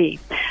LLC.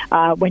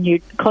 When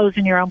you close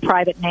in your own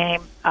private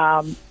name,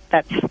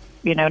 that's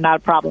not a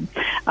problem.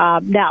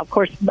 Now, of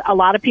course, a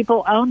lot of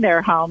people own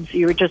their homes.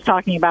 You were just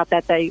talking about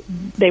that they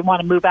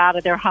want to move out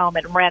of their home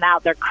and rent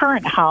out their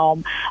current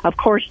home. Of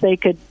course, they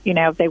could,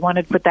 if they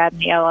wanted to put that in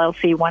the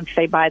LLC once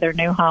they buy their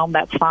new home,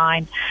 that's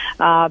fine.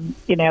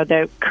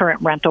 The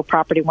current rental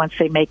property once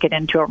they make it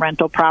into a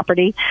rental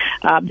property.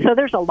 So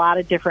there's a lot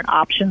of different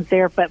options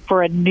there. But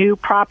for a new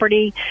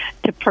property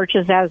to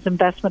purchase as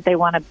investment, they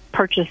want to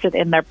purchase it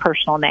in their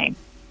personal name.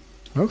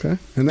 Okay.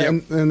 And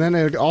then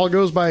it all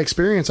goes by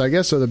experience, I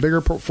guess. So the bigger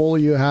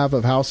portfolio you have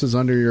of houses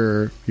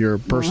under your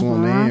personal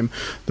name,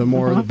 the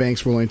more the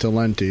bank's willing to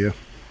lend to you.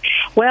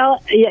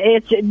 Well,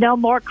 it's no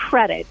more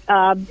credit.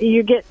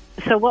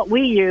 So what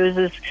we use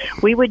is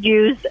we would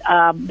use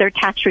their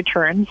tax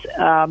returns.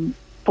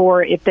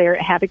 For if they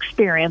have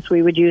experience,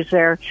 we would use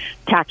their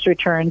tax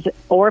returns.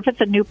 Or if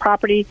it's a new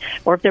property,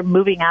 or if they're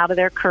moving out of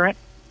their current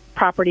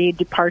property,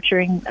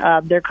 departing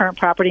their current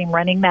property and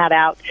renting that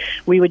out,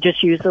 we would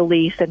just use the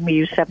lease, and we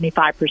use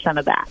 75%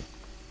 of that.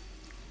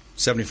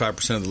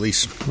 75% of the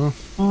lease.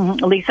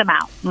 Lease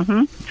amount.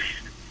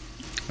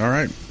 Mm-hmm. All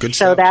right, good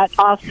so stuff. So that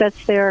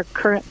offsets their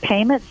current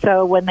payment.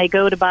 So when they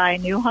go to buy a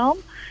new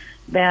home,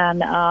 then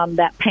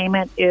that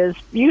payment is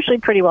usually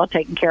pretty well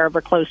taken care of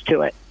or close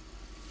to it.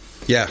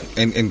 Yeah,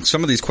 and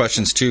some of these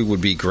questions, too,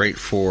 would be great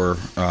for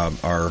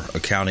our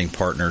accounting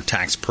partner,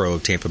 Tax Pro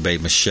of Tampa Bay,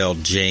 Michelle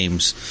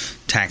James,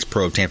 Tax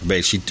Pro of Tampa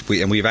Bay.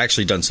 And we've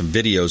actually done some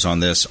videos on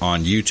this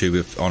on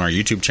YouTube, on our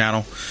YouTube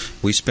channel.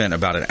 We spent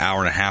about an hour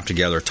and a half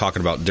together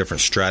talking about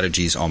different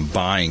strategies on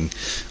buying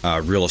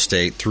real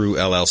estate through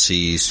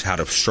LLCs, how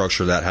to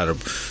structure that, how to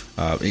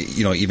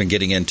even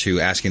getting into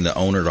asking the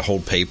owner to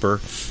hold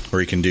paper,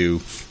 or you can do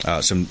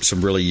some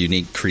really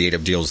unique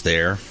creative deals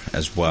there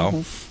as well.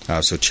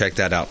 Mm-hmm. So check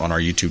that out on our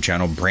YouTube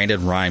channel.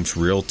 Brandon Rhymes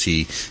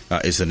Realty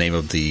is the name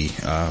of the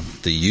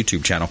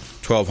YouTube channel.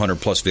 1,200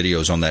 plus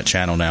videos on that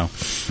channel now.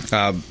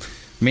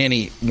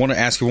 Manny, want to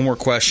ask you one more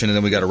question, and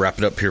then we got to wrap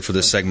it up here for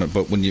this segment.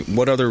 But we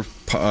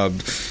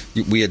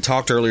had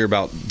talked earlier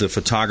about the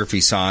photography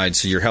side,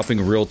 so you're helping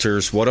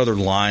realtors. What other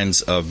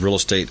lines of real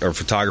estate or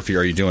photography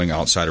are you doing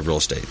outside of real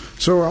estate?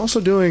 So we're also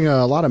doing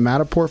a lot of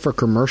Matterport for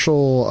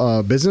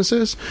commercial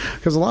businesses,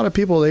 because a lot of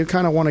people, they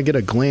kind of want to get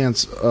a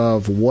glance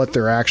of what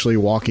they're actually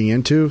walking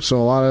into. So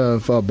a lot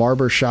of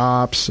barber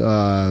shops,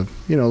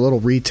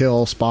 little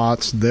retail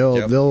spots,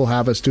 they'll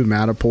have us do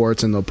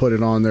Matterports, and they'll put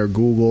it on their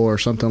Google or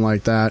something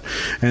like that.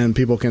 And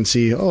people can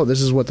see,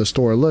 this is what the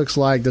store looks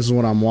like. This is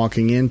what I'm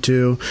walking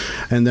into.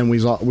 And then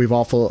we've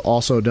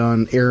also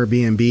done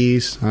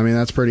Airbnbs. I mean,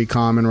 that's pretty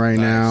common right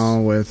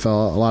now with a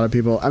lot of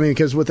people. I mean,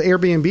 because with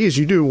Airbnbs,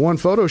 you do one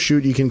photo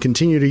shoot, you can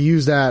continue to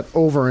use that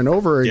over and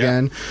over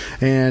again,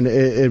 and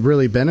it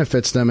really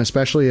benefits them,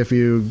 especially if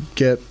you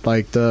get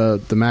like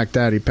the Mac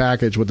Daddy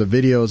package with the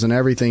videos and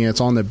everything.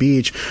 It's on the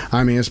beach.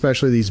 I mean,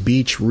 especially these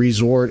beach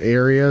resort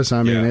areas.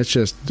 I mean,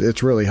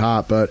 it's really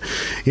hot. But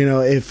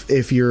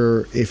if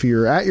you're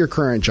at your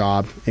current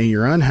job and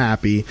you're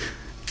unhappy,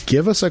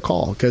 give us a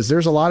call, because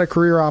there's a lot of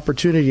career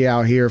opportunity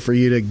out here for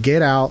you to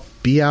get out,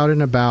 be out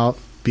and about,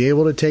 be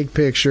able to take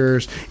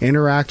pictures,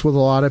 interact with a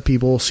lot of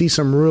people, see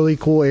some really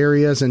cool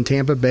areas in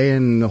Tampa Bay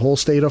and the whole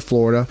state of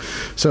Florida.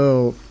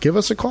 So give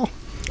us a call.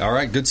 All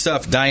right, good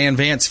stuff. Diane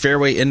Vance,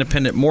 Fairway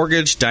Independent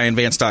Mortgage,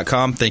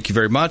 DianeVance.com. Thank you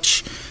very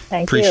much.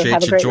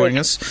 Appreciate you joining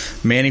us.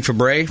 Manny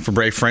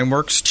Fabre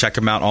Frameworks. Check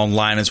them out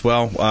online as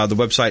well. The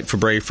website,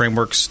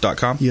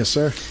 FabreFrameworks.com. Yes,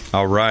 sir.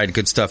 All right,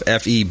 good stuff.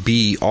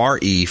 FEBRE,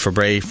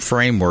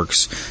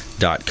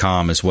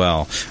 FabreFrameworks.com as well.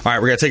 All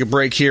right, we're going to take a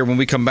break here. When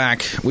we come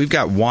back, we've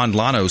got Juan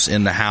Llanos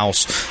in the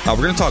house. We're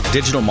going to talk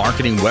digital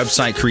marketing,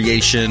 website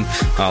creation,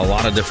 a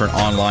lot of different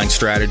online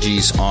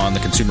strategies on the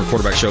Consumer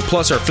Quarterback Show,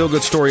 plus our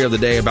feel-good story of the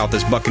day about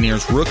this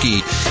Buccaneers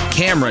rookie,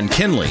 Cameron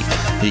Kinley.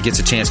 He gets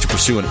a chance to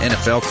pursue an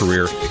NFL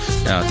career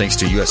thanks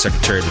to U.S.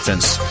 Secretary of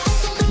Defense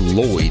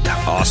Lloyd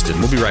Austin.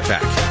 We'll be right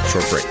back.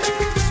 Short break.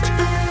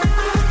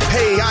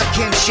 Hey, I'm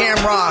Ken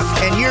Shamrock,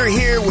 and you're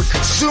here with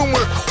Consumer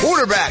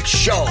Quarterback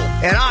Show.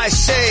 And I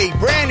say,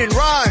 Brandon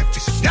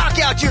Rhymes, knock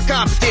out your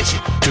competition.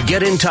 To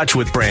get in touch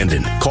with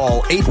Brandon,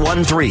 call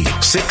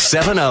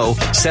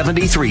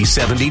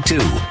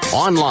 813-670-7372.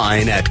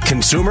 Online at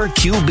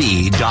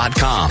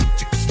ConsumerQB.com.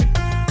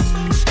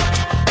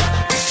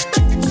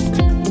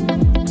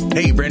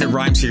 Hey, Brandon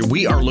Rhymes here.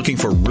 We are looking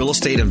for real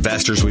estate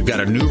investors. We've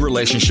got a new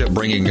relationship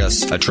bringing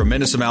us a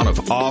tremendous amount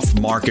of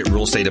off-market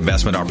real estate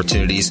investment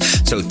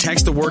opportunities. So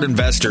text the word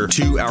investor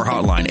to our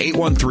hotline,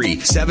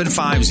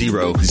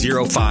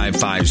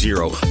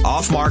 813-750-0550.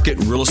 Off-market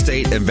real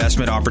estate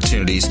investment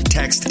opportunities.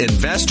 Text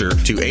investor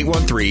to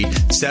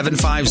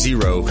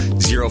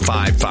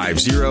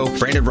 813-750-0550.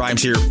 Brandon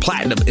Rhymes here,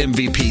 Platinum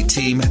MVP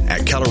team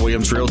at Keller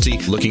Williams Realty,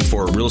 looking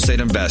for real estate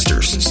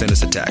investors. Send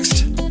us a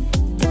text.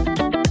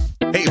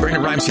 Hey,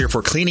 Brandon Rhymes here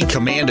for Cleaning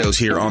Commandos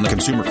here on the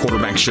Consumer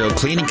Quarterback Show.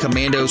 Cleaning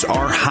Commandos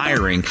are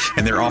hiring,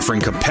 and they're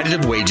offering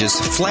competitive wages,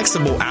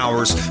 flexible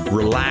hours,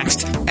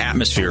 relaxed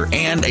atmosphere,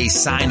 and a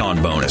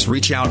sign-on bonus.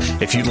 Reach out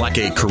if you'd like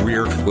a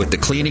career with the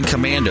Cleaning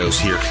Commandos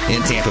here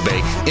in Tampa Bay.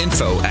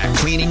 Info at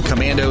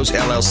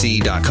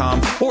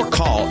cleaningcommandosllc.com or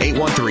call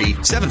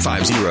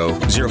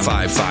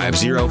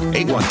 813-750-0550,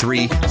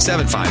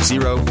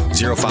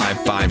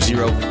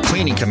 813-750-0550.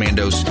 Cleaning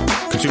Commandos,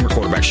 Consumer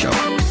Quarterback Show.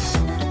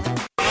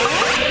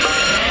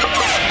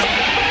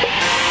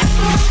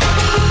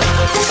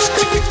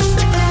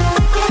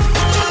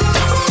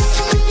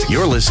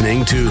 You're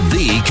listening to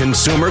The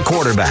Consumer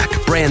Quarterback,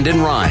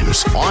 Brandon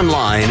Rhymes,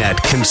 online at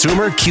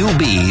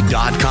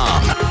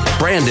ConsumerQB.com.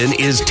 Brandon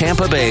is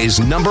Tampa Bay's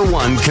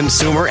 #1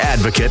 consumer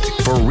advocate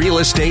for real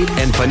estate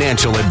and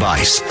financial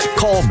advice.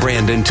 Call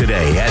Brandon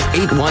today at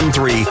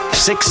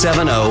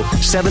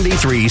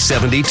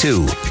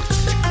 813-670-7372.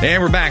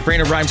 And we're back.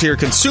 Brandon Rhymes here,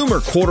 Consumer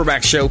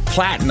Quarterback Show,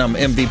 Platinum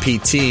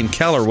MVP team,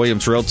 Keller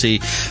Williams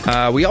Realty.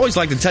 We always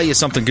like to tell you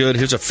something good.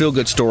 Here's a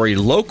feel-good story,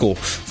 local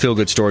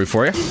feel-good story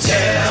for you.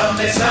 Tell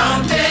me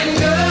something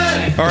good.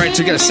 All right,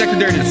 so we got a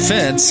Secretary of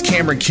Defense,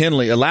 Cameron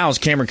Kinley, allows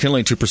Cameron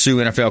Kinley to pursue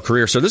NFL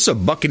career. So this is a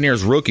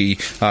Buccaneers rookie.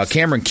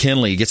 Cameron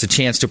Kinley gets a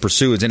chance to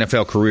pursue his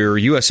NFL career.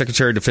 U.S.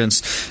 Secretary of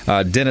Defense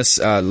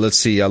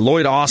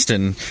Lloyd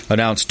Austin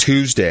announced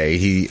Tuesday.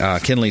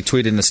 Kinley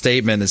tweeted in a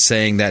statement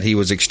saying that he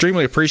was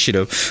extremely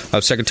appreciative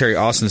of Secretary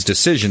Austin's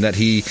decision, that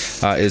he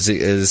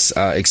is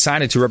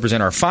excited to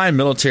represent our fine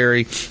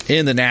military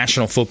in the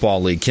National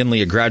Football League.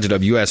 Kinley, a graduate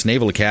of U.S.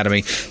 Naval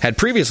Academy, had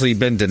previously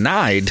been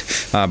denied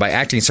by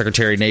Acting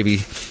Secretary of Navy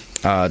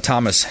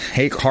Thomas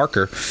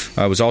Harker,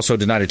 was also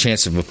denied a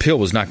chance of appeal,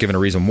 was not given a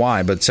reason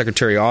why, but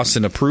Secretary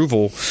Austin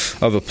approval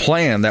of a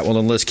plan that will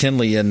enlist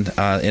Kinley in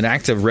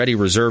active ready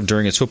reserve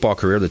during his football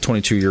career. The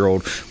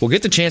 22-year-old will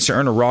get the chance to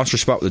earn a roster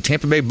spot with the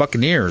Tampa Bay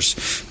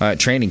Buccaneers at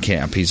training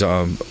camp.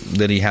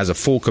 Then he has a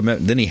full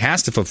commitment. Then he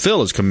has to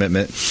fulfill his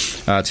commitment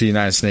to the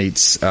United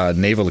States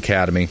Naval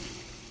Academy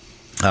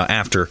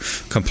after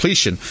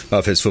completion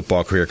of his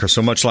football career.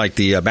 So much like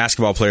the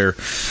basketball player,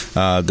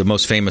 the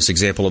most famous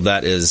example of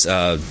that is,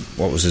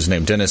 what was his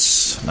name?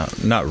 Dennis,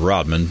 not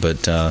Rodman, but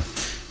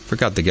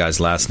forgot the guy's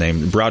last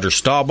name. Roger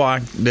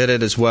Staubach did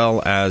it, as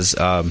well as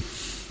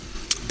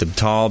the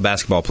tall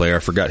basketball player. I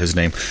forgot his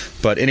name.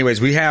 But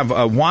anyways, we have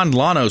Juan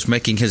Llanos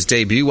making his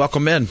debut.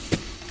 Welcome in.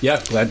 Yeah,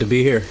 glad to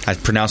be here. I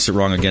pronounced it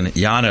wrong again.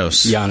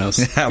 Llanos.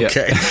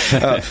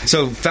 Okay.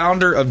 So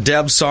founder of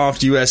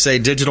DevSoft USA,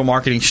 digital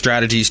marketing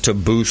strategies to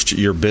boost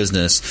your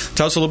business.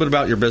 Tell us a little bit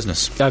about your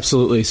business.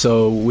 Absolutely.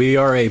 So we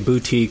are a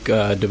boutique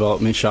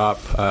development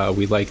shop.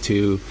 We like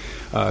to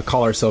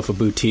call ourselves a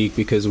boutique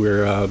because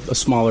we're a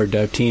smaller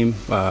dev team.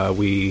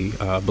 We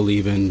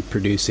believe in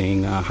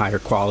producing higher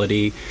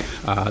quality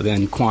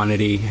than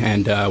quantity,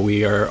 and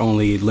we are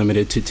only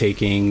limited to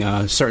taking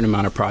a certain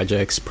amount of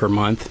projects per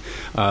month.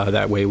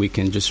 That way we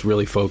can just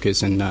really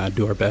focus and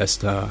do our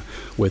best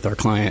with our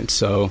clients.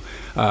 So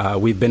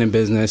we've been in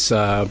business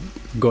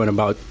going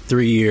about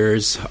 3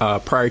 years.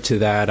 Prior to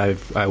that,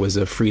 I was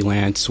a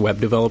freelance web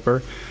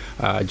developer.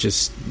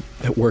 Just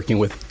working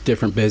with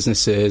different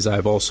businesses.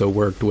 I've also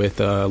worked with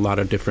a lot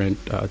of different,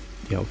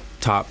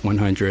 top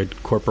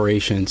 100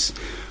 corporations,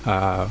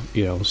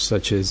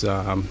 such as,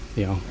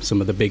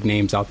 some of the big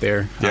names out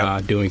there,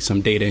 doing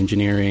some data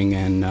engineering,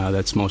 and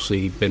that's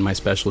mostly been my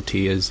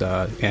specialty is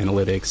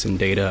analytics and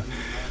data.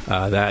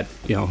 That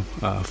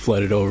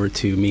flooded over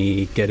to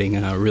me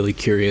getting really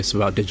curious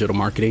about digital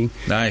marketing.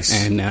 Nice.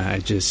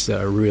 And just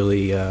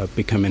really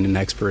becoming an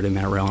expert in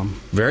that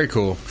realm. Very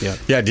cool.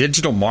 Yeah,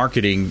 digital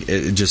marketing,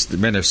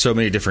 there's so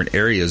many different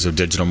areas of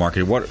digital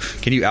marketing. What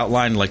can you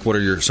outline, what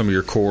are some of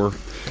your core?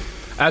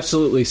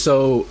 Absolutely.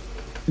 So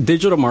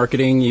digital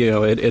marketing,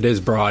 it is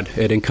broad.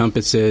 It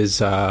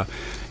encompasses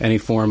any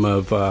form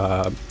of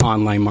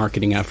online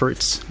marketing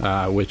efforts,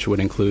 which would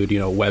include,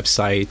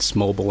 websites,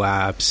 mobile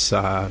apps,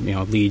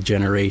 lead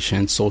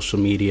generation, social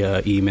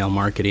media, email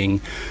marketing.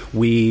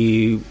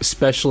 We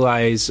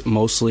specialize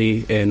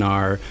mostly in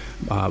our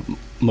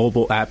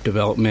mobile app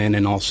development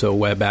and also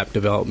web app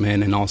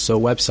development and also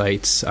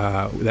websites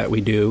that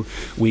we do.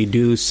 We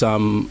do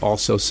some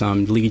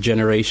lead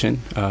generation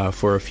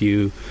for a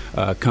few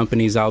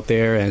companies out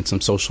there and some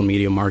social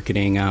media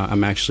marketing.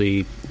 I'm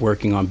actually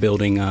working on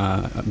building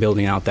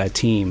out that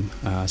team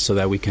so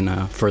that we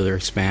can further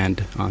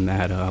expand on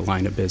that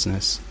line of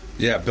business.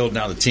 Yeah, building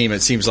out the team.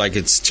 It seems like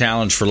it's a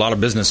challenge for a lot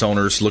of business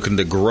owners looking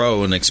to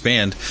grow and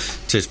expand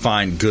to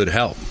find good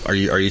help. Are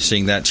you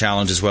seeing that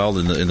challenge as well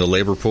in the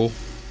labor pool?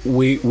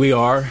 We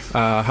are.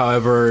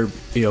 However,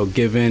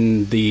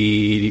 given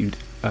the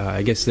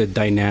the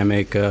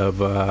dynamic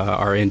of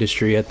our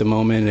industry at the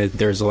moment,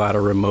 there's a lot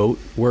of remote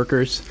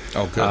workers.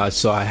 Oh, good.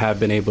 So I have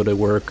been able to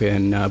work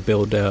and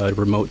build a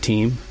remote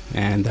team,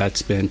 and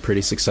that's been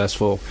pretty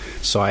successful.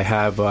 So I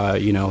have,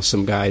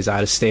 some guys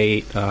out of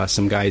state,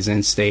 some guys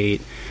in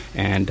state,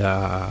 and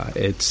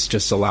it's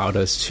just allowed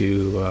us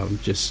to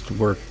just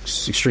work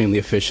extremely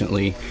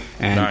efficiently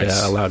and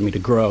nice. Allowed me to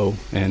grow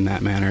in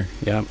that manner.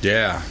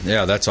 Yeah,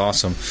 that's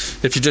awesome.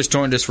 If you just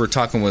joined us, we're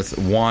talking with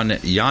Juan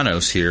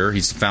Llanos here.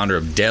 He's the founder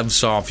of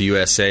DevSoft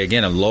USA.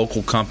 Again, a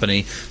local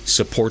company.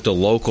 Support the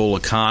local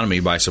economy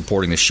by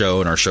supporting the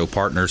show and our show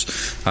partners.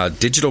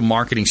 Digital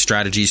marketing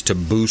strategies to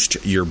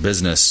boost your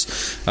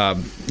business.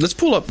 Let's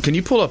pull up. Can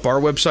you pull up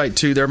our website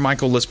too there,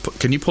 Michael?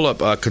 Can you pull up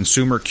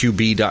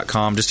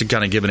consumerqb.com just to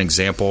kind of give an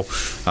example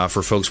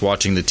for folks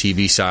watching the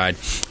TV side?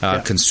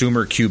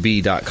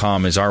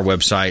 Consumerqb.com is our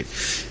website.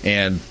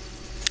 And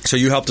so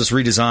you helped us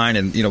redesign,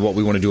 and what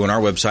we want to do on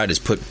our website is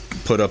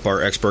put up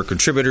our expert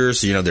contributors,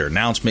 their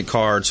announcement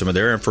cards, some of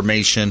their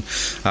information.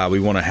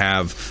 We want to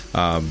have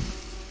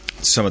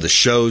some of the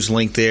shows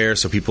linked there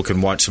so people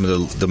can watch some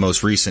of the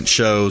most recent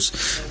shows.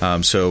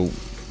 So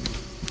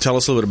tell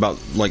us a little bit about,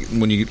 like,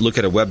 when you look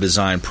at a web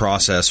design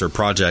process or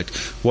project,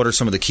 what are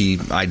some of the key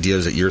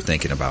ideas that you're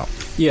thinking about?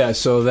 Yeah,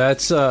 so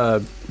that's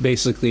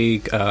basically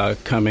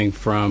coming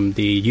from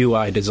the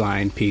UI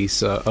design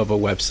piece of a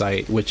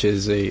website, which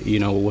is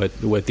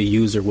what the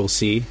user will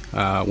see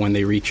when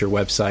they reach your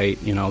website.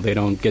 They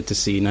don't get to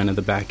see none of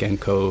the back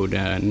end code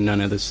and none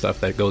of the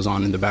stuff that goes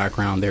on in the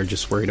background. They're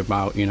just worried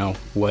about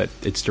what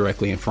it's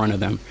directly in front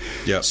of them.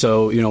 Yep.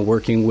 So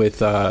working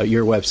with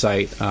your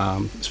website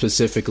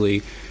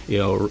specifically.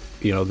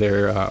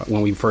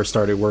 When we first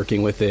started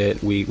working with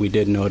it, we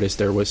did notice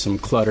there was some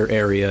clutter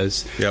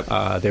areas.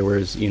 Yep. There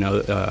was,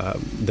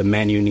 the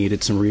menu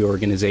needed some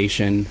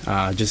reorganization,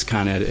 just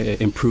kind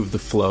of improve the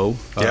flow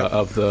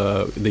of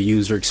the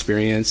user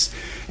experience,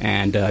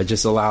 and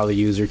just allow the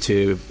user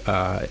to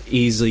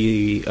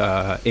easily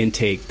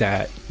intake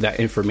that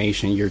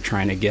information you're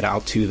trying to get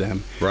out to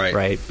them.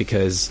 Right?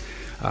 Because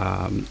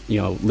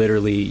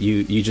literally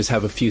you just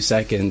have a few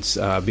seconds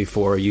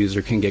before a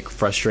user can get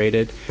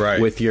frustrated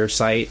with your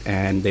site,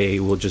 and they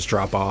will just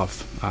drop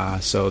off.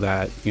 So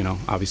that,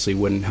 obviously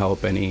wouldn't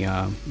help any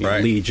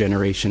lead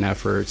generation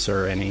efforts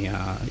or any,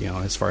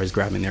 as far as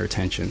grabbing their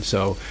attention.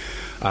 So,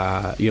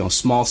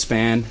 small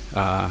span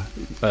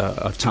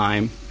of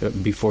time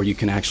before you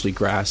can actually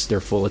grasp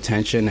their full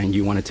attention, and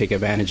you want to take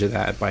advantage of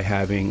that by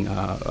having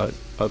a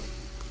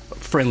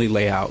friendly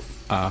layout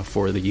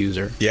for the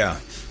user. Yeah.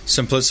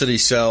 Simplicity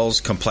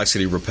sells,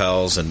 complexity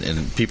repels,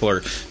 and people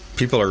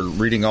are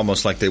reading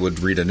almost like they would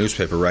read a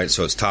newspaper, right?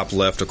 So it's top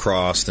left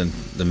across, then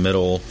the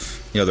middle.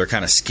 They're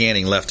kind of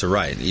scanning left to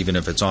right, even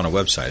if it's on a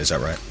website. Is that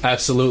right?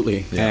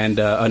 Absolutely. Yeah. And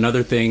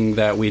another thing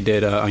that we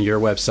did on your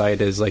website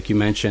is, like you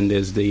mentioned,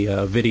 is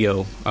the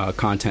video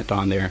content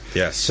on there.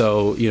 Yes.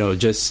 So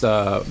just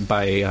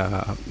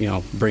by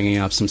bringing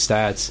up some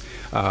stats,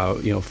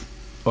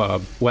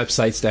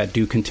 websites that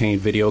do contain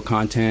video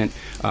content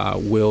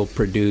will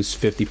produce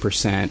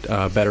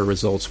 50% better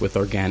results with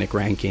organic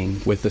ranking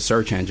with the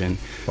search engine.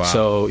 Wow.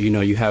 So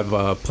you have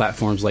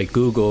platforms like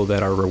Google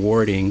that are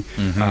rewarding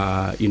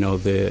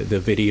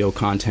the video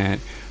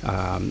content.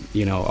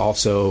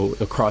 Also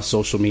across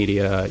social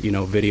media,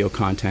 video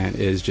content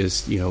is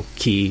just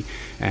key,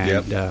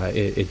 and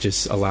it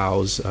just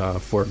allows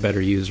for a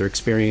better user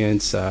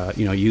experience.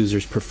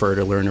 Users prefer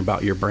to learn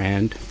about your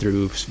brand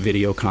through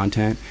video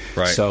content.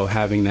 Right. So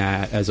having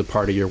that as a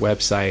part of your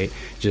website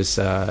just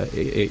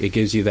it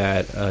gives you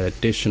that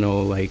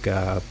additional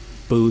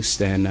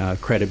boost and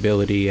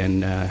credibility,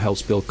 and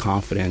helps build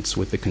confidence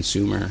with the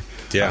consumer.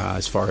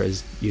 As far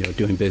as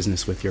doing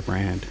business with your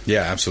brand.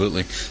 Yeah,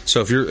 absolutely.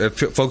 So if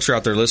folks are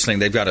out there listening,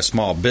 they've got a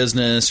small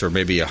business or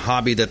maybe a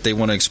hobby that they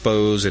want to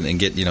expose and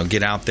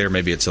get out there.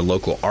 Maybe it's a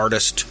local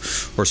artist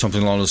or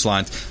something along those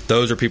lines.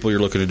 Those are people you're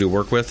looking to do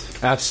work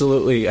with?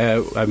 Absolutely.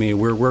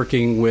 We're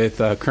working with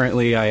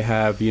currently. I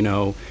have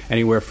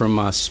anywhere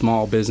from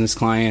small business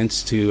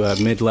clients to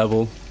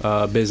mid-level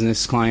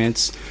business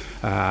clients.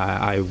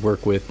 I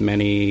work with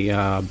many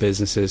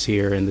businesses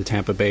here in the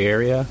Tampa Bay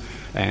area,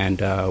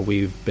 and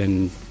we've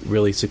been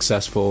really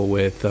successful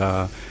with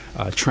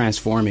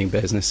transforming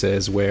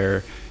businesses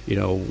where,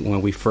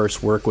 when we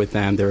first work with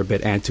them, they're a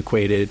bit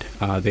antiquated.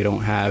 They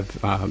don't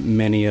have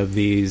many of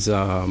these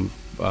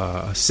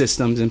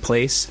systems in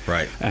place.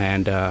 Right.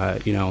 And, I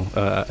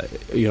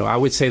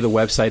would say the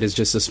website is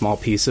just a small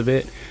piece of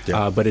it,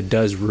 but it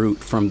does root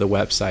from the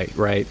website,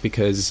 right?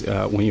 Because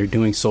when you're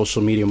doing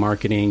social media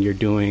marketing, you're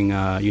doing,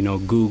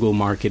 Google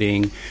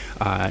marketing,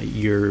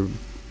 you're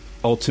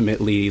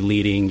ultimately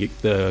leading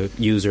the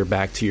user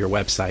back to your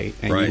website,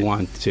 and you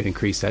want to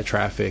increase that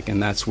traffic,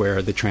 and that's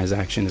where the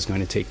transaction is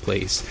going to take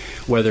place.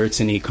 Whether it's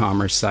an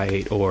e-commerce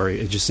site or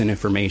just an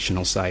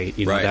informational site,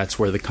 that's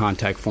where the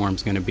contact form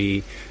is going to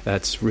be.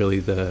 That's really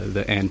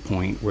the end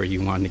point where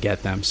you want to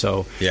get them.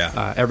 So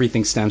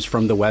everything stems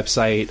from the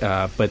website,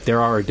 but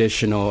there are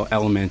additional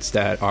elements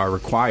that are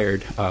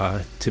required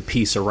to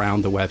piece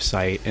around the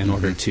website in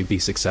order to be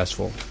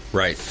successful.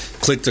 Right.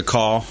 Click to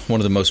call, one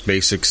of the most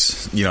basics.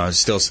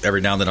 Still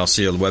every now and then I'll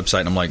see a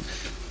website and I'm like,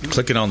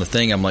 clicking on the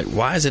thing, I'm like,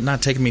 why is it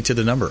not taking me to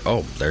the number?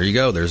 Oh, there you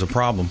go. There's a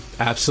problem.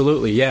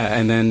 Absolutely, yeah.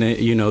 And then,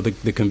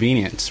 the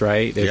convenience,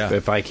 right?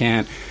 If I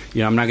can't,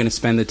 I'm not going to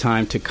spend the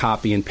time to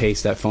copy and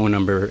paste that phone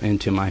number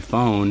into my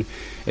phone.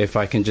 If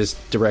I can just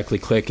directly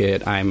click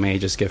it, I may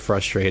just get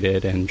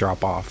frustrated and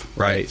drop off,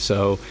 right?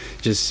 So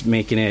just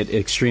making it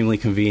extremely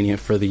convenient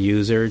for the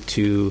user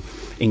to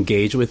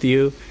engage with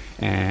you.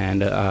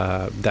 And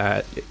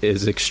that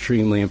is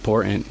extremely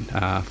important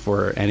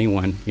for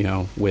anyone,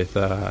 with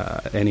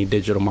any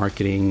digital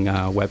marketing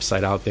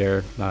website out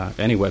there,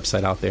 any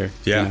website out there.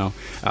 Yeah.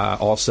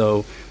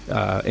 Also,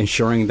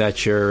 ensuring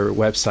that your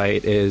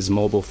website is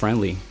mobile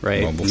friendly,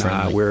 right? Mobile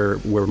friendly.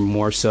 We're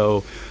more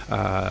so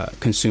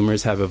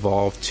consumers have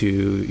evolved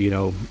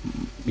to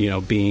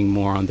being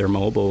more on their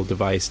mobile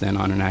device than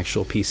on an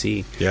actual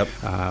PC. Yep.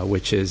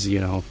 Which is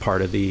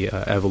part of the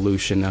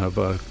evolution of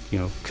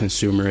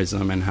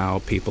consumerism and how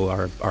people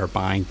are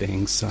buying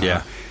things.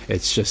 Yeah.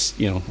 It's just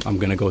I'm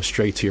going to go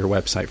straight to your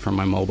website from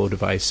my mobile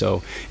device.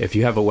 So if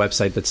you have a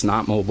website that's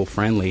not mobile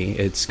friendly,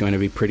 it's going to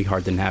be pretty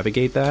hard to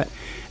navigate that,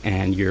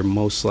 and you're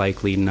most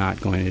likely not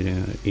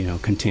going to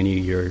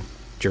continue your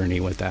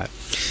journey with that.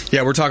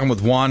 Yeah, we're talking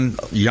with Juan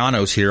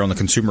Llanos here on the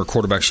Consumer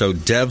Quarterback Show.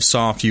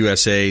 DevSoft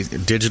USA,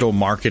 digital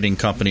marketing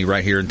company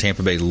right here in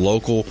Tampa Bay,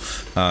 local,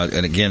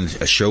 and again,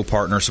 a show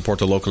partner, support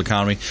the local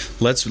economy.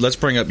 Let's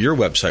bring up your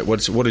website.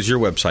 What is your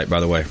website,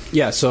 by the way?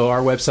 Yeah, so our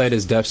website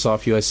is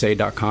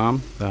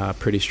devsoftusa.com.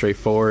 Pretty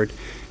straightforward.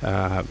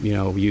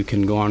 You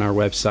can go on our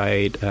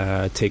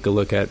website, take a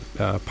look at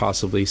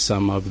possibly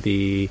some of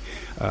the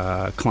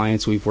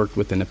clients we've worked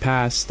with in the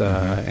past,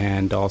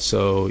 and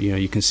also,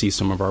 you can see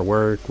some of our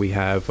work. We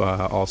have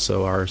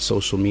also our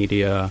social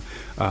media,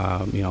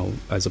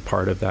 as a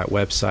part of that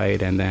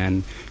website, and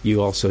then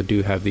you also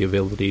do have the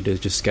ability to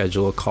just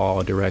schedule a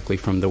call directly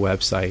from the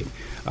website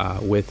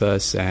with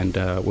us, and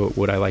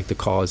what I like to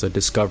call is a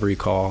discovery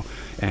call,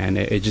 and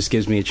it just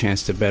gives me a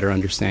chance to better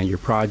understand your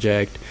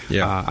project.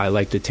 Yeah. I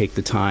like to take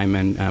the time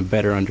and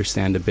better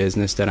understand the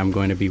business that I'm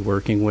going to be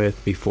working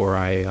with before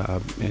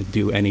I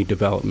do any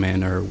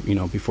development, or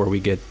before we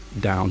get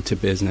down to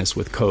business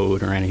with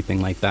code or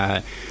anything like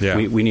that. Yeah.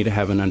 We need to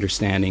have an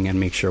understanding and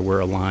make sure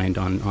we're aligned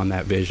on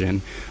that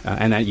vision,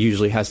 and that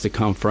usually has to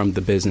come from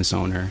the business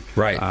owner,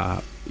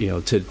 right?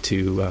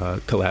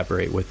 To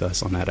collaborate with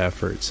us on that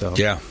effort. So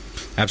yeah.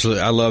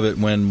 Absolutely. I love it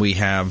when we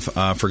have,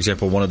 for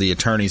example, one of the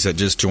attorneys that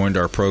just joined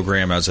our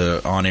program as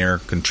an on-air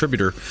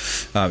contributor.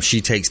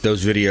 She takes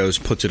those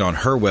videos, puts it on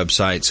her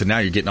website. So now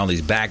you're getting all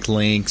these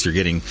backlinks. You're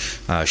getting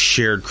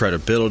shared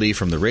credibility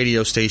from the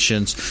radio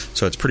stations.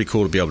 So it's pretty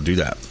cool to be able to do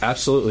that.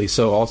 Absolutely.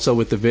 So also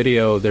with the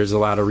video, there's a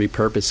lot of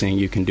repurposing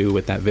you can do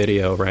with that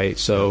video, right?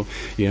 So,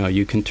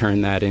 you can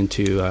turn that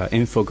into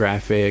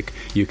infographic.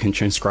 You can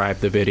transcribe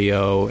the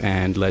video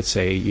and let's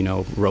say,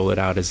 roll it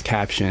out as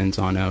captions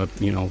on a,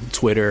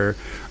 Twitter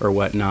or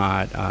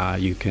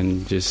whatnot. You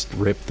can just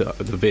rip the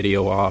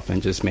video off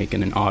and just make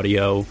it an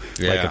audio,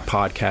 like a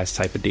podcast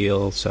type of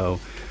deal. So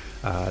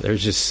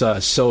there's just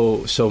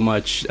so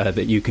much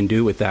that you can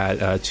do with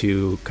that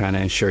to kind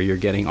of ensure you're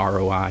getting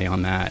ROI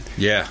on that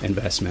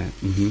investment.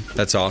 Mm-hmm.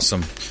 That's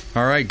awesome.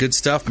 All right, good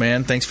stuff,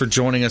 man. Thanks for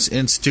joining us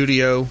in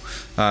studio.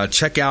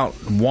 Check out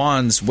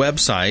Juan's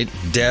website,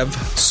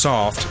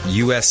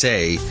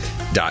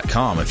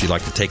 devsoftusa.com, if you'd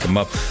like to take him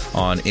up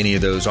on any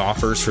of those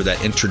offers for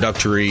that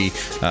introductory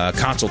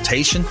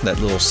consultation, that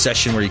little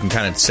session where you can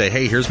kind of say,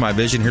 hey, here's my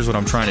vision, here's what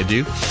I'm trying to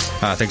do.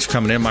 Thanks for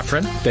coming in, my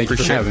friend. Thank you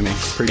for having me.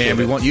 Appreciate and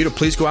we it. want you to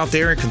please go out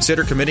there and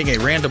consider committing a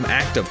random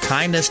act of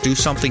kindness. Do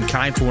something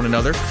kind for one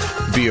another.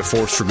 Be a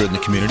force for good in the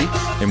community.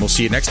 And we'll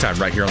see you next time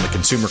right here on the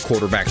Consumer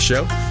Quarterback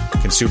Show,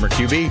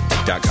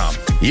 ConsumerQB.com.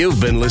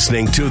 You've been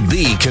listening to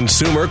The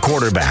Consumer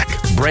Quarterback,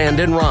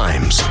 Brandon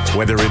Rhymes.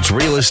 Whether it's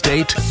real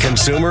estate,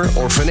 consumer,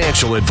 or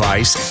financial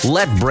advice,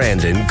 let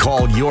Brandon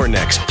call your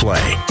next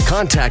play.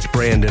 Contact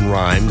Brandon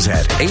Rhymes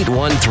at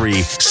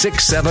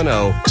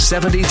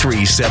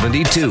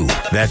 813-670-7372.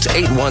 That's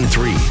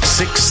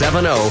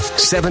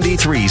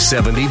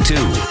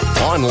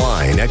 813-670-7372.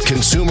 Online at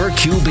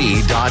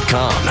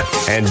ConsumerQB.com.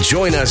 And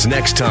join us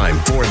next time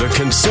for The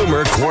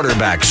Consumer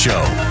Quarterback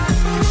Show.